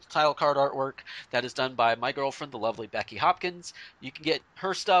wonderful title card artwork that is done by my girlfriend, the lovely Becky Hopkins. You can get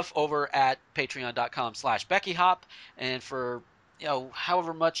her stuff over at patreon.com/BeckyHop, and for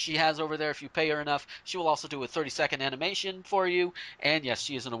however much she has over there, if you pay her enough, she will also do a 30-second animation for you. And yes,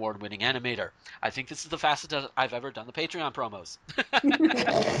 she is an award-winning animator. I think this is the fastest I've ever done the Patreon promos.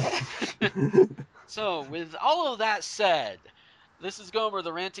 So, with all of that said, this is Gomer,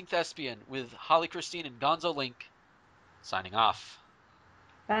 the Ranting Thespian, with Holly Christine and Gonzo Link, signing off.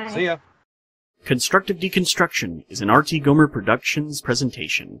 Bye. See ya. Constructive Deconstruction is an RT Gomer Productions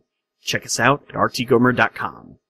presentation. Check us out at rtgomer.com.